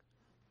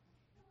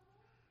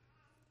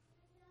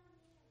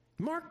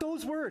 mark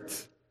those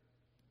words.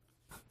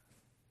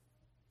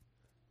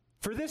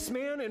 For this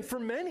man and for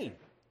many.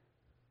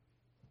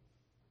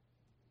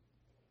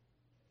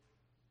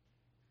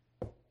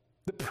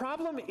 The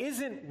problem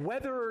isn't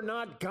whether or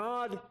not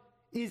God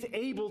is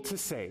able to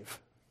save.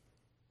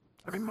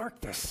 I mean,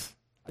 mark this.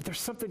 There's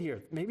something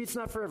here. Maybe it's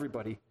not for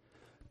everybody,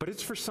 but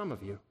it's for some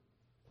of you.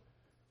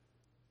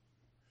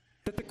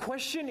 That the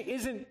question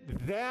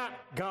isn't that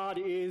God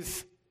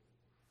is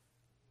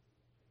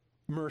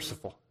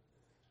merciful.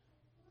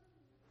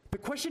 The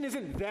question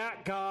isn't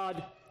that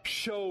God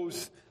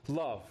shows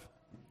love.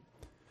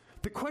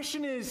 The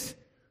question is,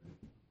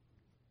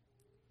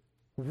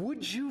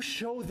 would you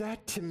show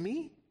that to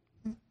me?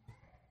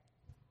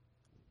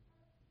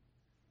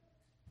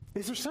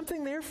 Is there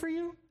something there for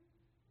you?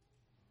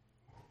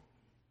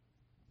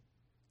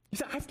 You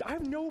say, I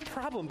have no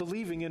problem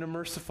believing in a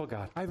merciful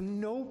God. I have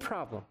no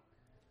problem.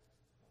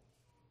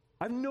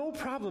 I have no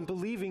problem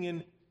believing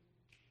in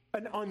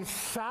an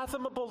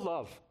unfathomable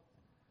love.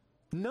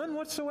 None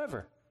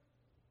whatsoever.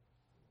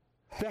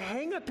 The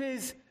hang-up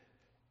is,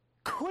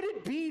 could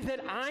it be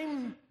that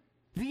I'm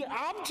the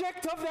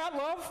object of that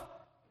love?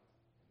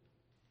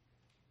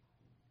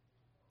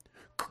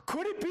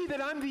 Could it be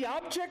that I'm the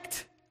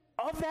object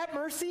of that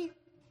mercy?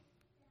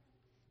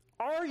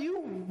 Are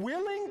you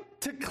willing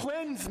to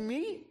cleanse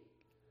me?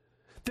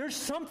 There's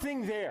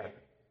something there.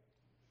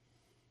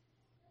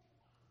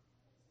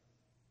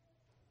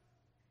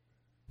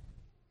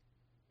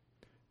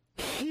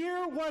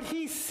 Hear what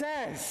he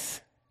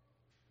says.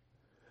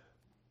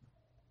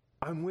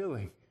 I'm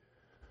willing.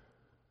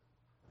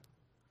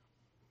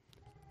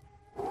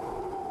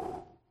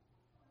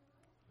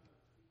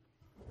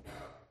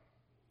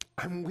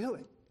 I'm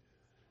willing.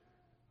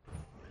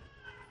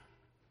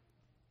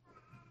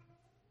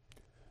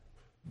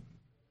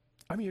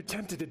 I mean, you're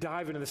tempted to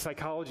dive into the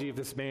psychology of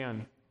this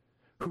man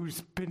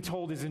who's been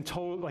told is in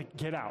total, like,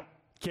 get out,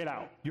 get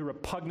out. You're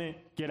repugnant,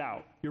 get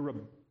out. You're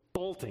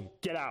revolting,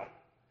 get out,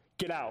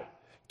 get out,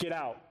 get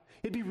out.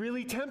 It'd be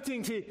really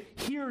tempting to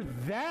hear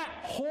that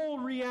whole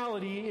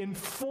reality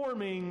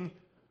informing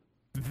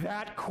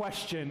that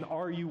question,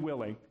 are you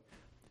willing?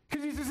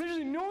 Because he's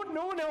essentially, no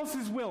one else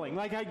is willing.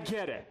 Like, I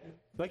get it.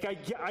 Like,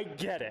 I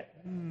get it.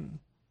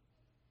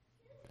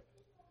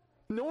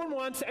 No one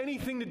wants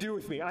anything to do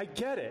with me. I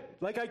get it.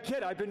 Like, I get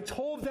it. I've been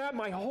told that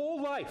my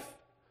whole life.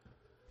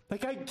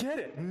 Like, I get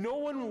it. No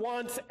one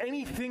wants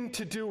anything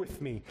to do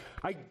with me.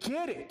 I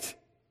get it.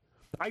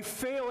 I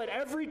fail at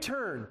every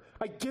turn.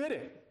 I get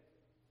it.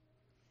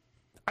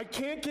 I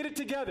can't get it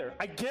together.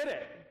 I get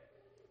it.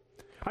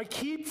 I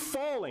keep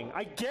falling.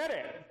 I get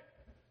it.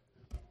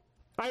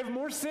 I have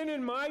more sin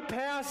in my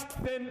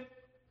past than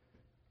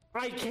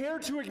I care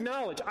to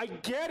acknowledge. I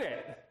get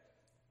it.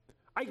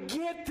 I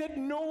get that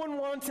no one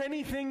wants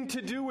anything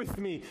to do with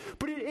me.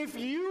 But if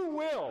you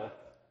will,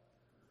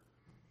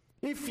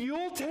 if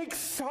you'll take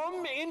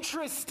some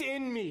interest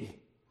in me,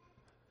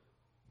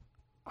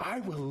 I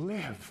will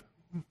live.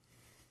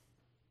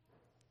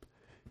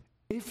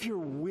 If you're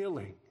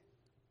willing,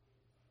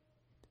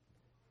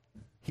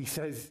 he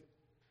says,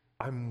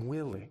 I'm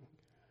willing.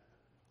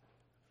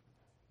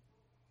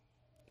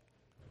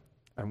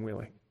 I'm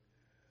willing.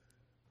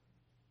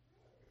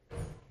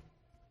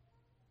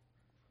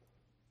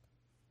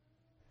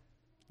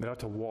 It ought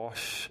to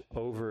wash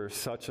over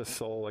such a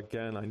soul.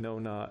 Again, I know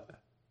not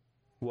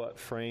what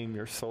frame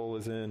your soul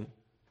is in.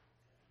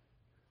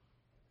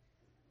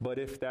 But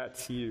if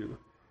that's you,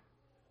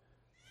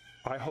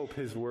 I hope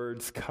his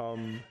words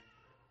come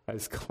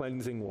as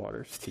cleansing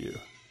waters to you.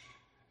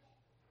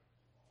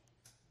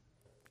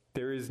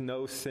 There is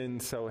no sin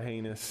so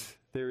heinous.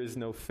 There is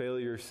no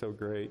failure so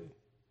great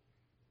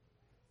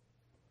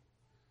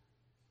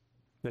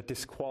that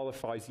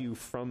disqualifies you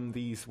from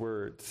these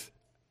words.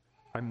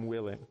 I'm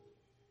willing.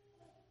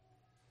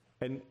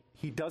 And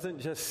he doesn't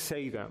just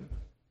say them.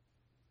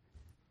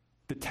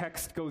 The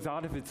text goes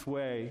out of its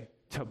way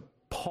to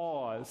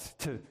pause,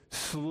 to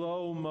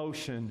slow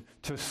motion,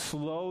 to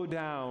slow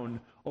down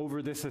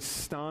over this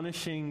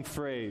astonishing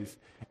phrase.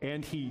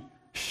 And he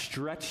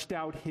stretched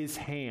out his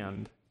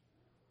hand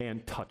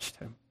and touched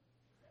him.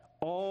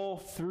 All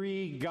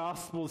three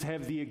Gospels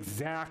have the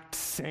exact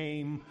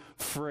same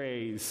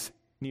phrase,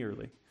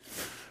 nearly.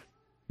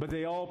 But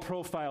they all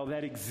profile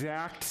that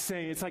exact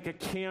same. It's like a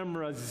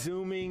camera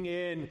zooming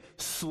in,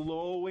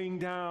 slowing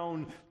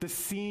down. The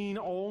scene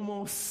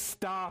almost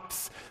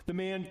stops. The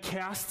man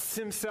casts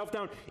himself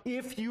down.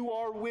 If you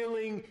are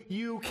willing,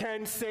 you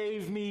can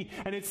save me.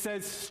 And it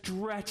says,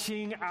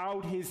 stretching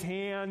out his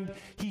hand,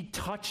 he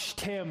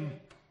touched him.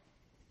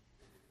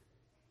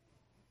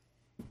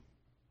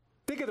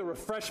 Think of the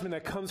refreshment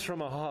that comes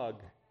from a hug,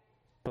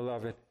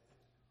 beloved.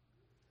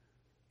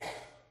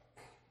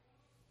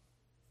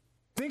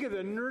 Think of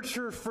the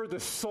nurture for the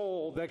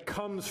soul that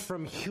comes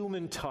from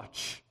human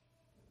touch.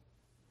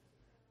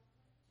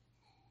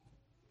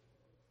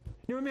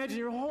 You imagine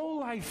your whole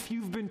life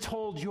you've been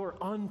told you're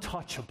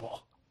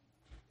untouchable.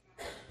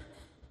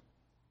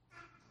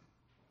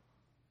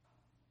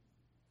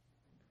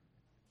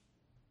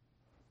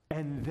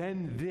 And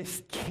then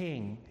this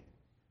king,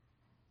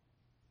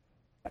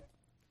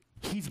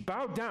 he's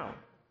bowed down.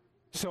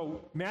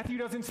 So Matthew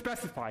doesn't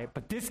specify it,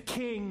 but this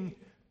king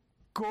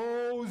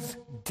goes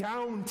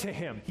down to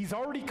him. He's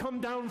already come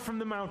down from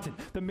the mountain.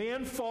 The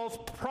man falls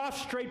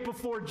prostrate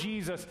before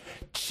Jesus.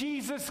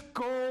 Jesus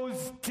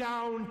goes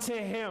down to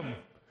him,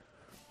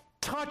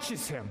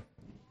 touches him,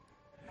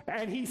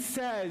 and he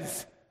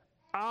says,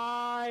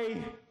 I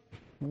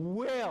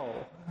will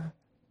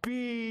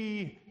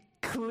be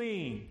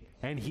clean.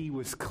 And he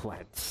was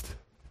cleansed.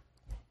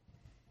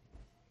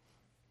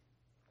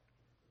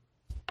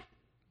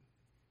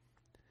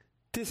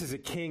 This is a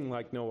king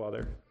like no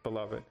other,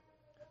 beloved.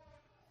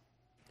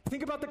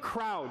 Think about the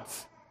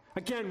crowds.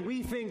 Again,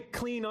 we think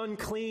clean,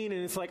 unclean,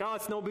 and it's like, oh,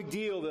 it's no big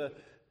deal.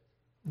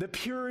 The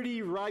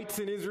purity rites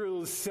in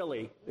Israel is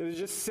silly. It was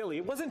just silly.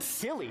 It wasn't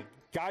silly,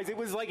 guys. It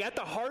was like at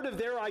the heart of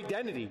their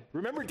identity.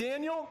 Remember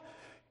Daniel?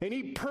 And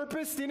he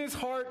purposed in his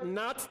heart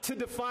not to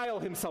defile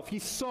himself. He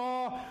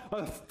saw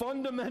a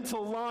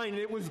fundamental line,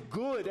 and it was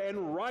good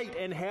and right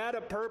and had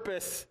a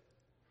purpose.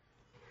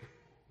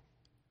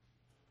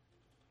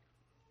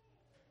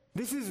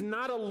 This is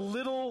not a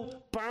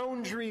little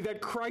boundary that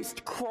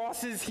Christ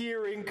crosses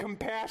here in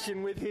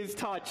compassion with his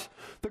touch.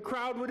 The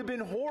crowd would have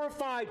been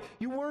horrified.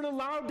 You weren't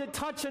allowed to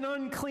touch an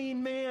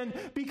unclean man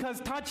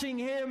because touching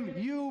him,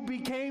 you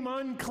became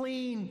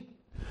unclean.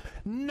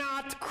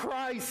 Not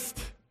Christ.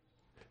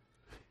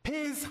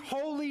 His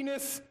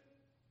holiness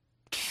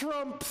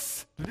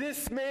trumps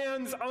this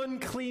man's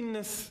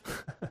uncleanness.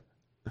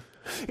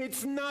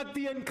 It's not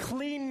the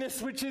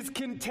uncleanness which is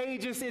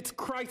contagious, it's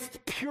Christ's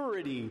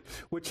purity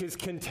which is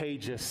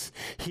contagious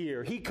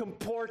here. He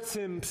comports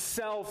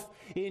himself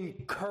in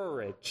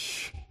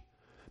courage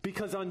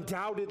because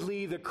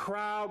undoubtedly the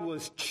crowd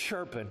was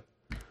chirping.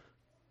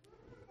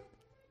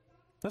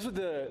 That's what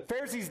the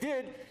Pharisees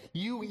did.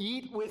 You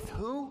eat with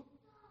who?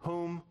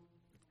 Whom?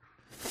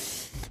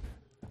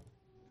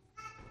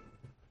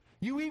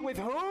 You eat with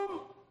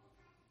whom?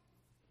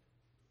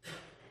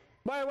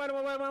 Why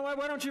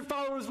don't your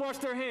followers wash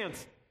their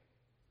hands?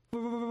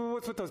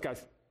 What's with those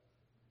guys?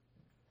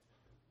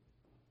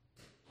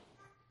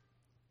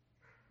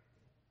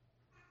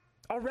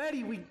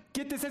 Already we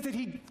get the sense that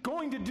he's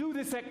going to do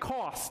this at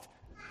cost.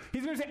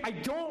 He's going to say, I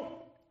don't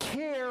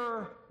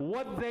care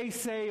what they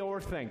say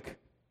or think.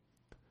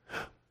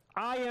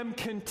 I am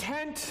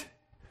content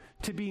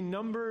to be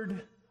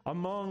numbered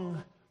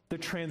among the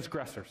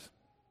transgressors.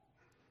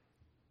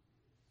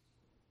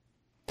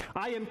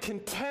 I am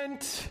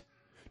content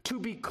to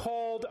be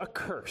called a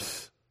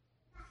curse,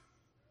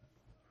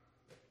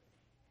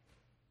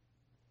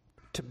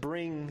 to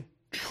bring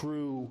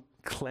true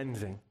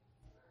cleansing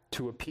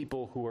to a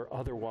people who are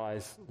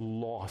otherwise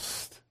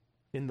lost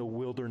in the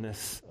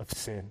wilderness of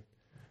sin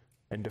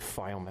and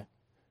defilement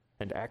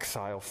and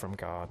exile from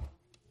God.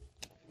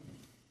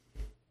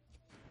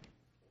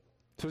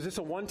 So is this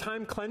a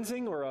one-time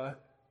cleansing or a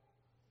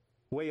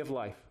way of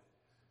life?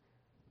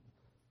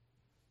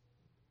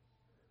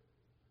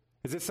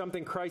 Is this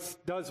something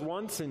Christ does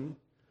once and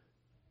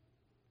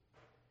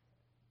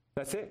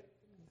that's it?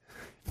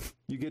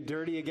 You get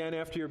dirty again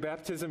after your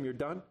baptism, you're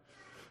done?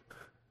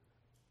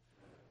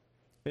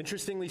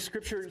 Interestingly,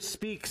 Scripture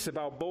speaks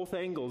about both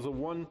angles, a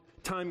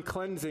one-time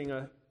cleansing,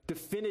 a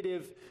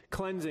definitive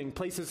cleansing.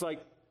 Places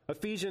like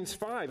Ephesians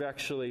 5,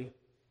 actually,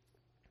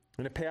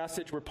 in a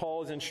passage where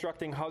Paul is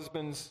instructing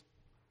husbands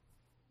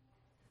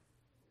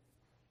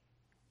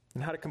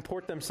and how to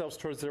comport themselves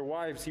towards their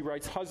wives. He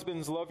writes,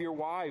 husbands, love your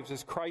wives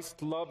as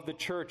Christ loved the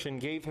church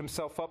and gave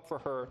himself up for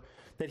her,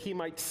 that he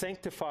might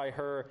sanctify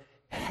her,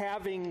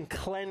 having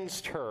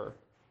cleansed her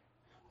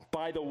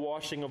by the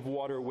washing of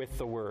water with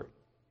the word.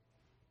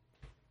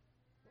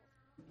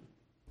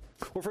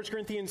 Or 1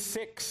 Corinthians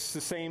 6, the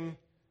same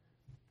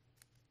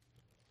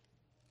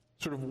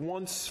sort of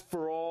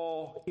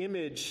once-for-all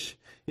image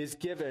is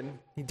given.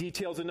 He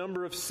details a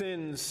number of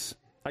sins: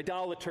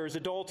 idolaters,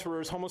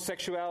 adulterers,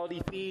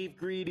 homosexuality, thieves,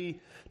 greedy,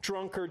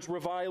 drunkards,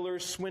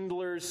 revilers,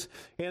 swindlers,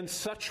 and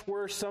such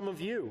were some of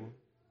you.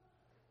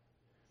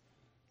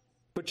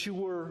 But you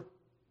were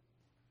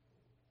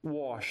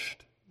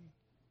washed.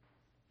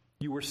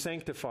 You were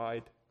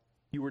sanctified.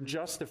 You were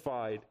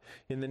justified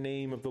in the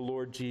name of the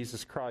Lord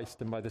Jesus Christ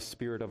and by the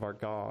Spirit of our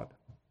God.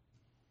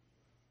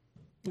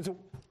 There's a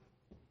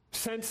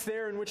sense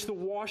there in which the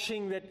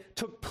washing that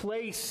took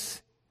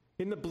place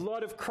in the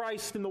blood of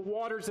Christ in the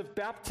waters of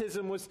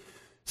baptism was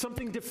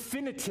something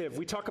definitive.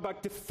 We talk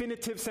about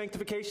definitive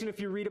sanctification if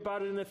you read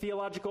about it in the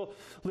theological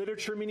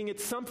literature, meaning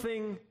it's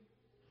something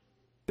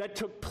that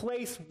took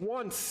place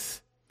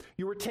once.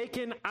 You were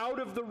taken out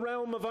of the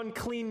realm of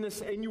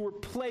uncleanness and you were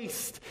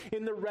placed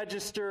in the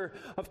register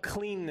of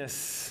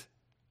cleanness.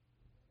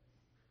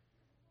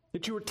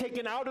 That you were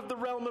taken out of the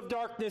realm of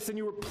darkness and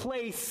you were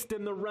placed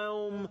in the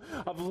realm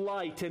of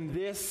light. And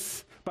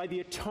this by the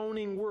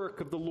atoning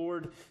work of the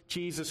Lord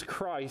Jesus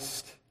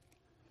Christ.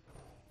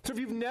 So if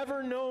you've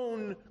never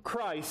known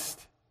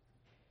Christ,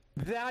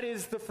 that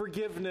is the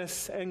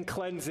forgiveness and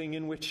cleansing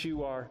in which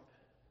you are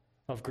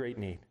of great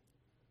need.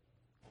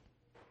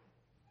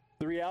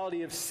 The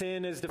reality of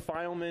sin as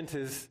defilement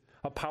is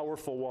a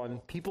powerful one.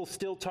 People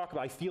still talk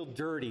about, I feel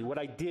dirty. What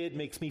I did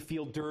makes me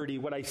feel dirty.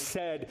 What I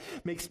said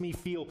makes me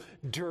feel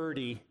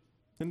dirty.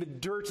 And the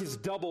dirt is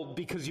doubled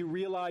because you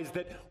realize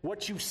that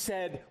what you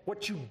said,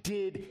 what you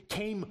did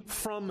came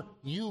from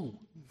you.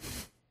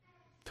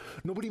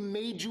 Nobody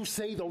made you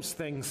say those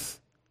things.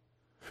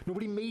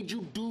 Nobody made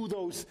you do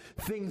those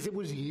things. It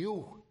was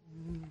you.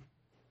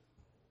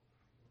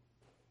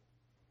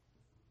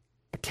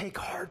 But take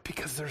heart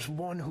because there's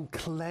one who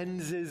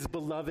cleanses,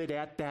 beloved,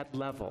 at that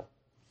level.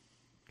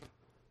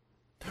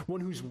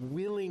 One who's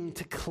willing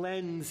to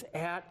cleanse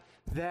at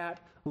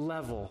that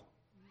level.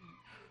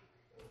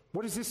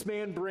 What does this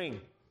man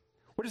bring?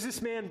 What does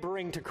this man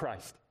bring to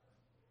Christ?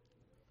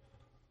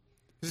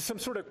 Is this some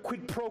sort of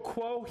quid pro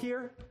quo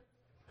here?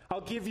 I'll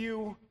give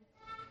you,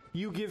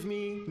 you give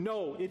me.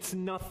 No, it's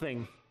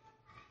nothing.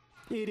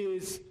 It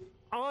is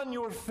on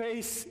your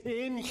face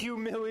in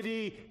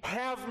humility,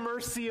 have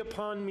mercy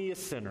upon me, a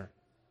sinner.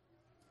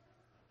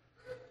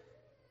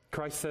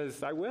 Christ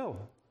says, I will.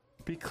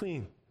 Be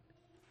clean.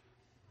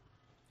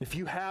 If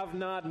you have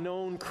not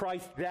known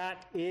Christ,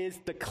 that is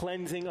the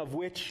cleansing of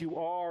which you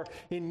are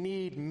in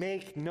need.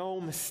 Make no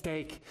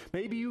mistake.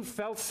 Maybe you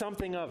felt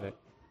something of it.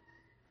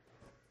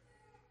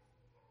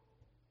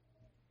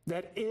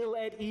 That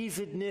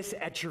ill-at-easedness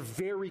at your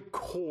very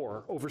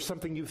core over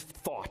something you've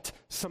thought,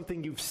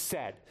 something you've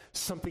said,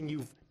 something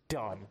you've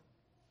done.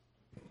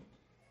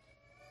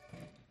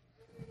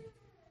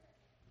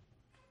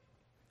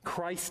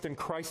 Christ and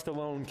Christ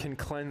alone can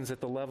cleanse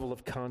at the level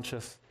of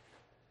conscience.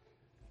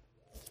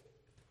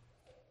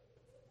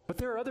 But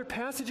there are other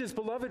passages,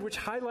 beloved, which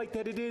highlight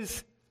that it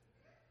is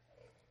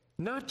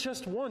not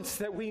just once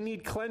that we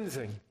need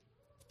cleansing,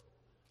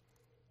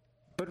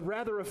 but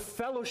rather a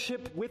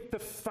fellowship with the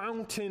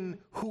fountain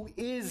who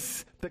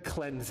is the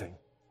cleansing.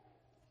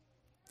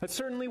 That's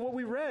certainly what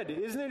we read,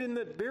 isn't it, in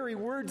the very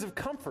words of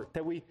comfort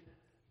that we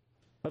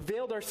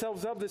availed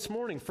ourselves of this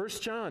morning. 1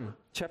 John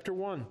chapter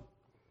 1.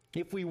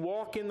 If we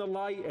walk in the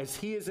light as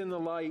he is in the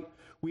light,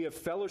 we have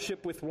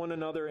fellowship with one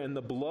another, and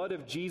the blood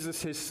of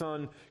Jesus, his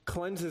Son,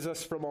 cleanses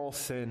us from all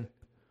sin.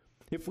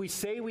 If we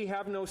say we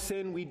have no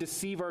sin, we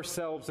deceive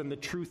ourselves, and the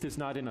truth is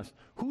not in us.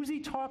 Who's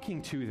he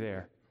talking to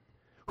there?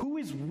 Who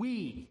is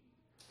we?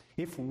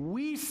 If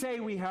we say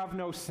we have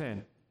no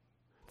sin,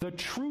 the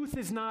truth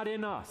is not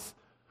in us.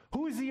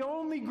 Who is the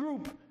only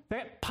group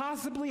that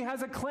possibly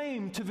has a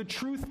claim to the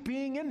truth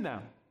being in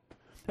them?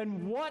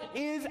 And what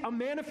is a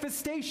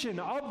manifestation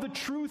of the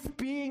truth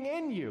being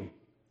in you?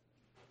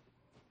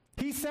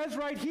 He says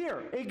right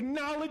here,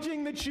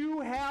 acknowledging that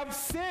you have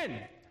sin.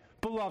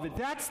 Beloved,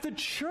 that's the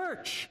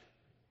church.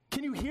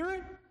 Can you hear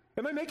it?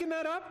 Am I making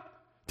that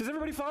up? Does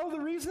everybody follow the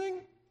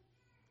reasoning?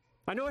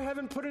 I know I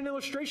haven't put an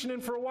illustration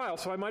in for a while,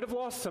 so I might have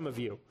lost some of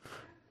you.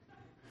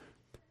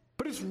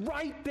 But it's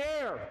right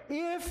there.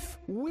 If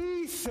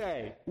we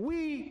say,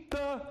 we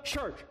the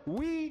church,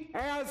 we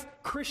as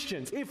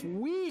Christians, if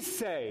we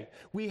say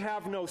we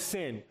have no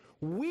sin,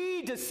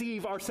 we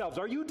deceive ourselves.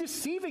 Are you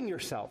deceiving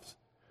yourselves?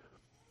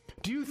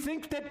 Do you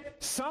think that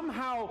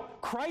somehow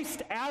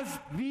Christ as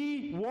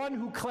the one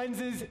who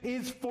cleanses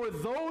is for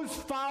those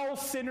foul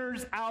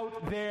sinners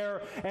out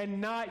there and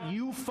not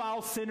you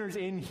foul sinners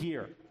in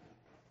here?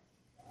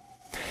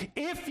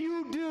 If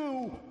you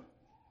do,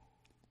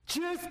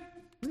 just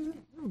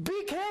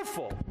be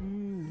careful,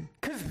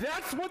 because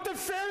that's what the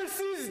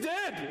Pharisees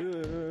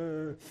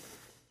did.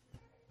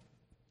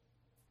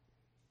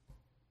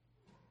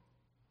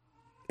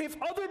 If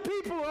other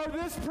people are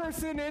this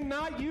person and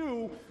not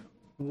you,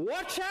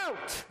 watch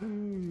out.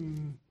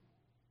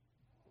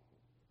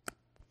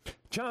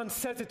 John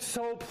says it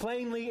so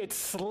plainly, it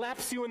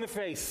slaps you in the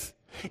face.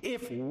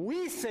 If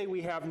we say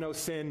we have no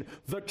sin,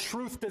 the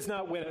truth is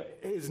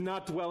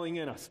not dwelling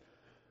in us.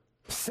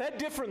 Said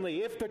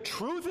differently, if the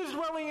truth is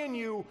dwelling in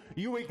you,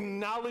 you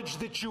acknowledge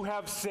that you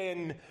have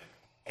sin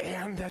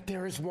and that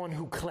there is one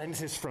who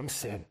cleanses from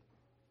sin.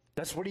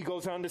 That's what he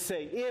goes on to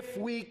say. If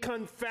we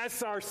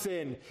confess our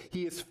sin,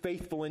 he is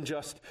faithful and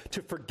just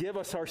to forgive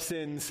us our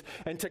sins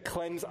and to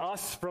cleanse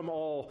us from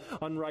all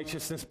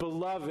unrighteousness.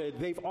 Beloved,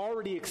 they've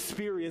already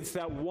experienced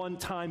that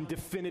one-time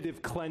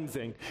definitive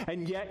cleansing,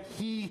 and yet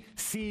he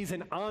sees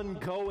an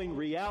ongoing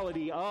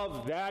reality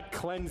of that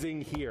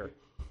cleansing here.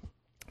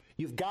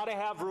 You've got to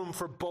have room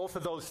for both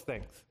of those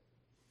things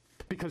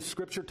because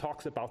Scripture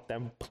talks about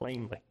them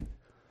plainly.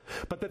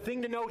 But the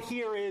thing to note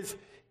here is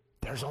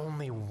there's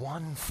only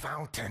one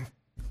fountain.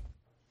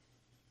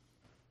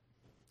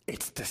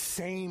 It's the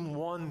same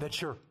one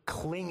that you're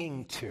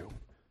clinging to.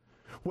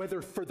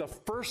 Whether for the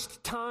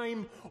first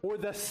time or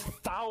the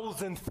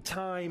 1,000th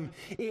time,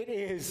 it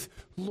is,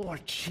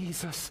 Lord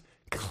Jesus,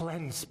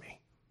 cleanse me.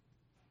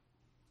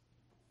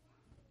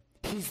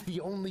 He's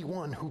the only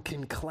one who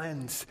can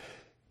cleanse.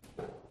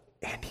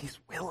 And he's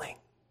willing,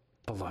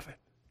 beloved.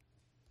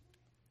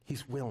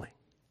 He's willing.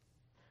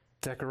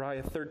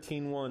 Zechariah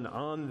 13:1,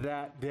 on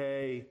that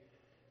day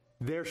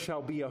there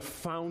shall be a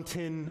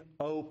fountain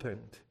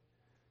opened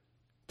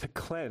to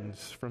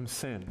cleanse from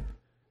sin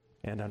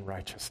and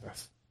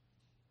unrighteousness.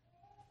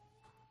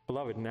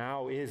 Beloved,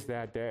 now is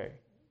that day.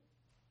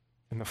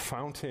 And the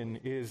fountain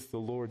is the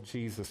Lord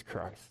Jesus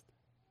Christ.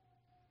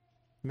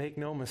 Make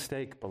no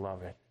mistake,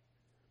 beloved.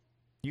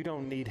 You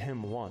don't need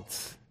him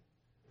once.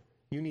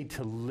 You need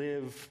to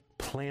live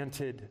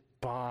planted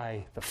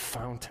by the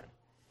fountain,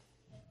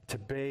 to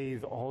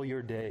bathe all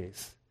your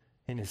days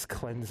in his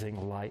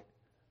cleansing light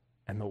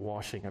and the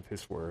washing of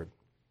his word.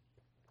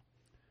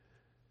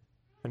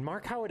 And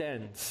mark how it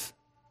ends.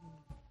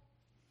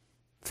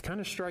 It's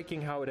kind of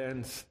striking how it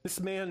ends. This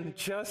man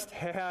just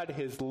had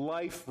his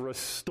life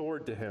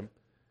restored to him.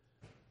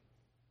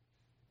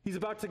 He's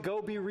about to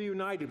go be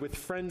reunited with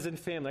friends and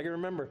family. I can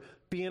remember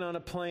being on a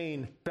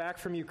plane back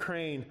from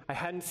Ukraine. I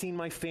hadn't seen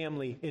my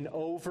family in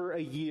over a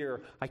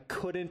year. I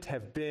couldn't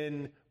have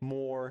been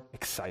more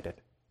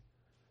excited.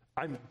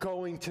 I'm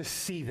going to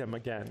see them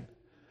again.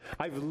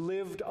 I've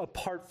lived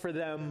apart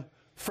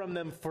from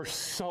them for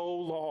so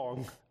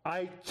long.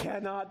 I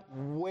cannot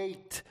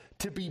wait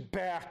to be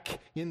back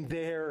in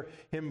their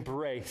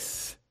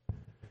embrace.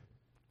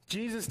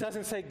 Jesus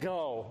doesn't say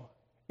go,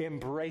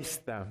 embrace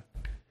them.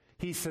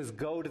 He says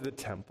go to the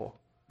temple.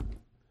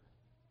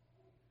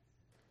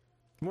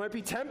 You might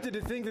be tempted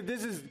to think that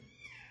this is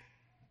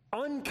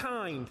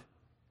unkind,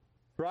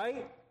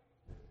 right?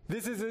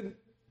 This is an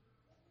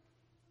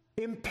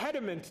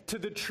impediment to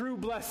the true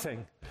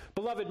blessing.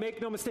 Beloved, make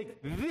no mistake,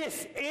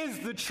 this is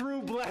the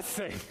true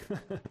blessing.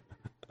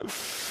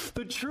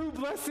 The true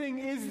blessing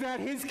is that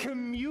his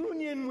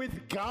communion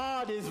with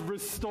God is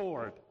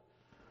restored.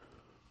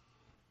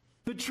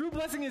 The true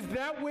blessing is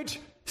that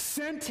which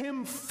sent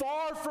him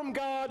far from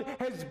God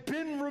has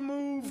been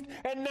removed,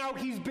 and now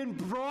he's been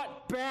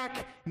brought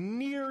back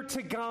near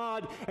to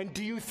God. And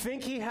do you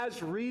think he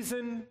has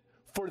reason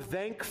for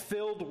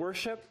thank-filled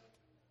worship?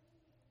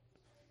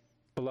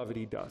 Beloved,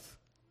 he does.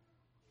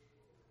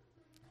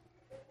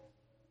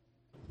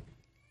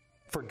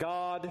 For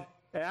God,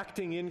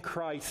 acting in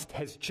Christ,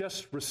 has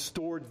just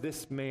restored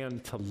this man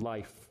to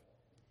life.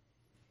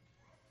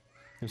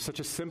 There's such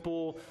a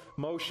simple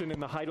motion in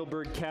the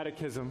Heidelberg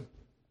Catechism.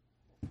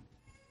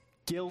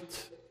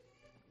 Guilt,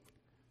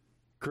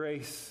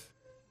 grace,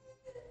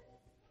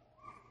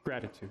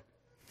 gratitude.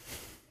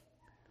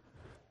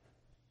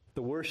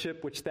 The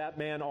worship which that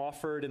man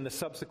offered in the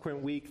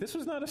subsequent week, this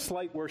was not a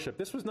slight worship.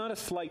 This was not a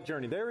slight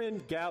journey. They're in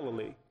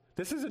Galilee.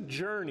 This is a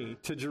journey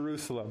to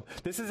Jerusalem.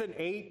 This is an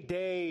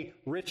 8-day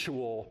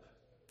ritual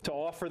to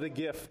offer the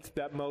gift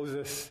that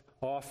Moses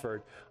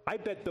offered. I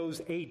bet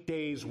those 8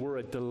 days were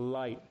a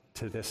delight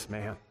to this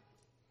man,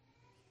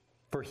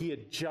 for he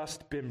had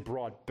just been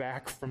brought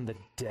back from the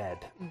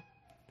dead,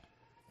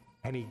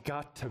 and he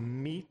got to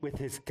meet with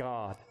his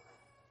God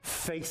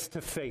face to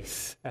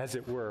face, as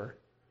it were,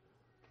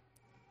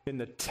 in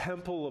the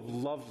temple of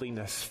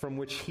loveliness from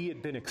which he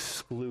had been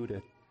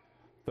excluded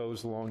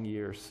those long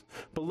years.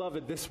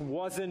 Beloved, this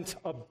wasn't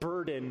a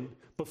burden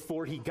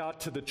before he got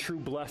to the true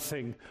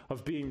blessing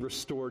of being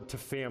restored to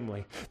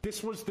family.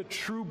 This was the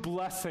true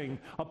blessing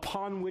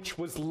upon which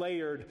was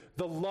layered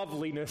the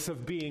loveliness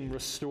of being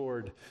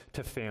restored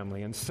to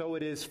family. And so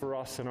it is for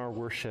us in our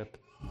worship.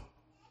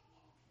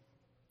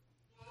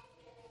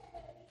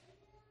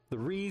 The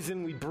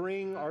reason we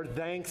bring our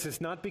thanks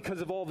is not because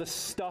of all the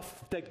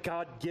stuff that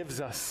God gives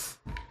us.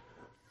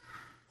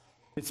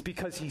 It's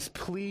because he's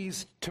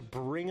pleased to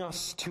bring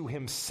us to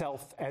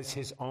himself as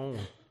his own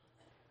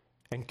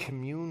and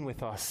commune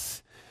with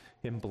us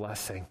in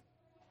blessing.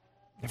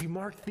 Have you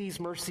marked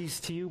these mercies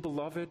to you,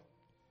 beloved?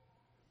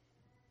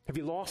 Have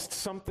you lost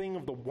something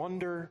of the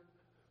wonder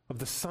of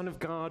the Son of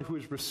God who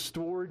has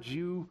restored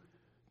you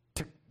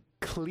to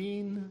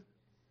clean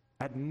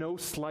at no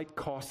slight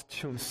cost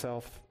to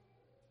himself?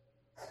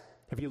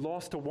 Have you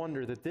lost a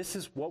wonder that this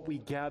is what we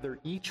gather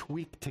each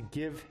week to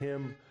give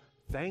him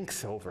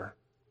thanks over,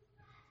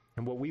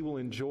 and what we will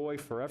enjoy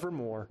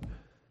forevermore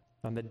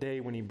on the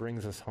day when he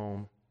brings us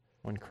home,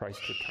 when Christ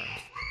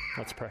returns?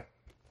 Let's pray.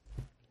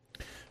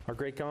 Our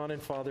great God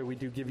and Father, we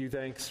do give you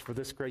thanks for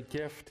this great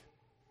gift.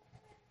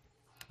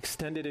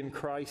 Extended in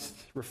Christ,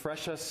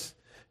 refresh us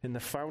in the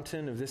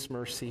fountain of this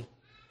mercy.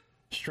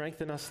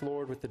 Strengthen us,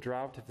 Lord, with the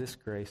draught of this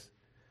grace.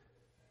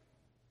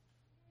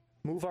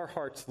 Move our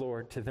hearts,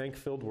 Lord, to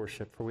thank-filled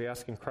worship, for we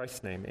ask in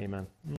Christ's name, amen.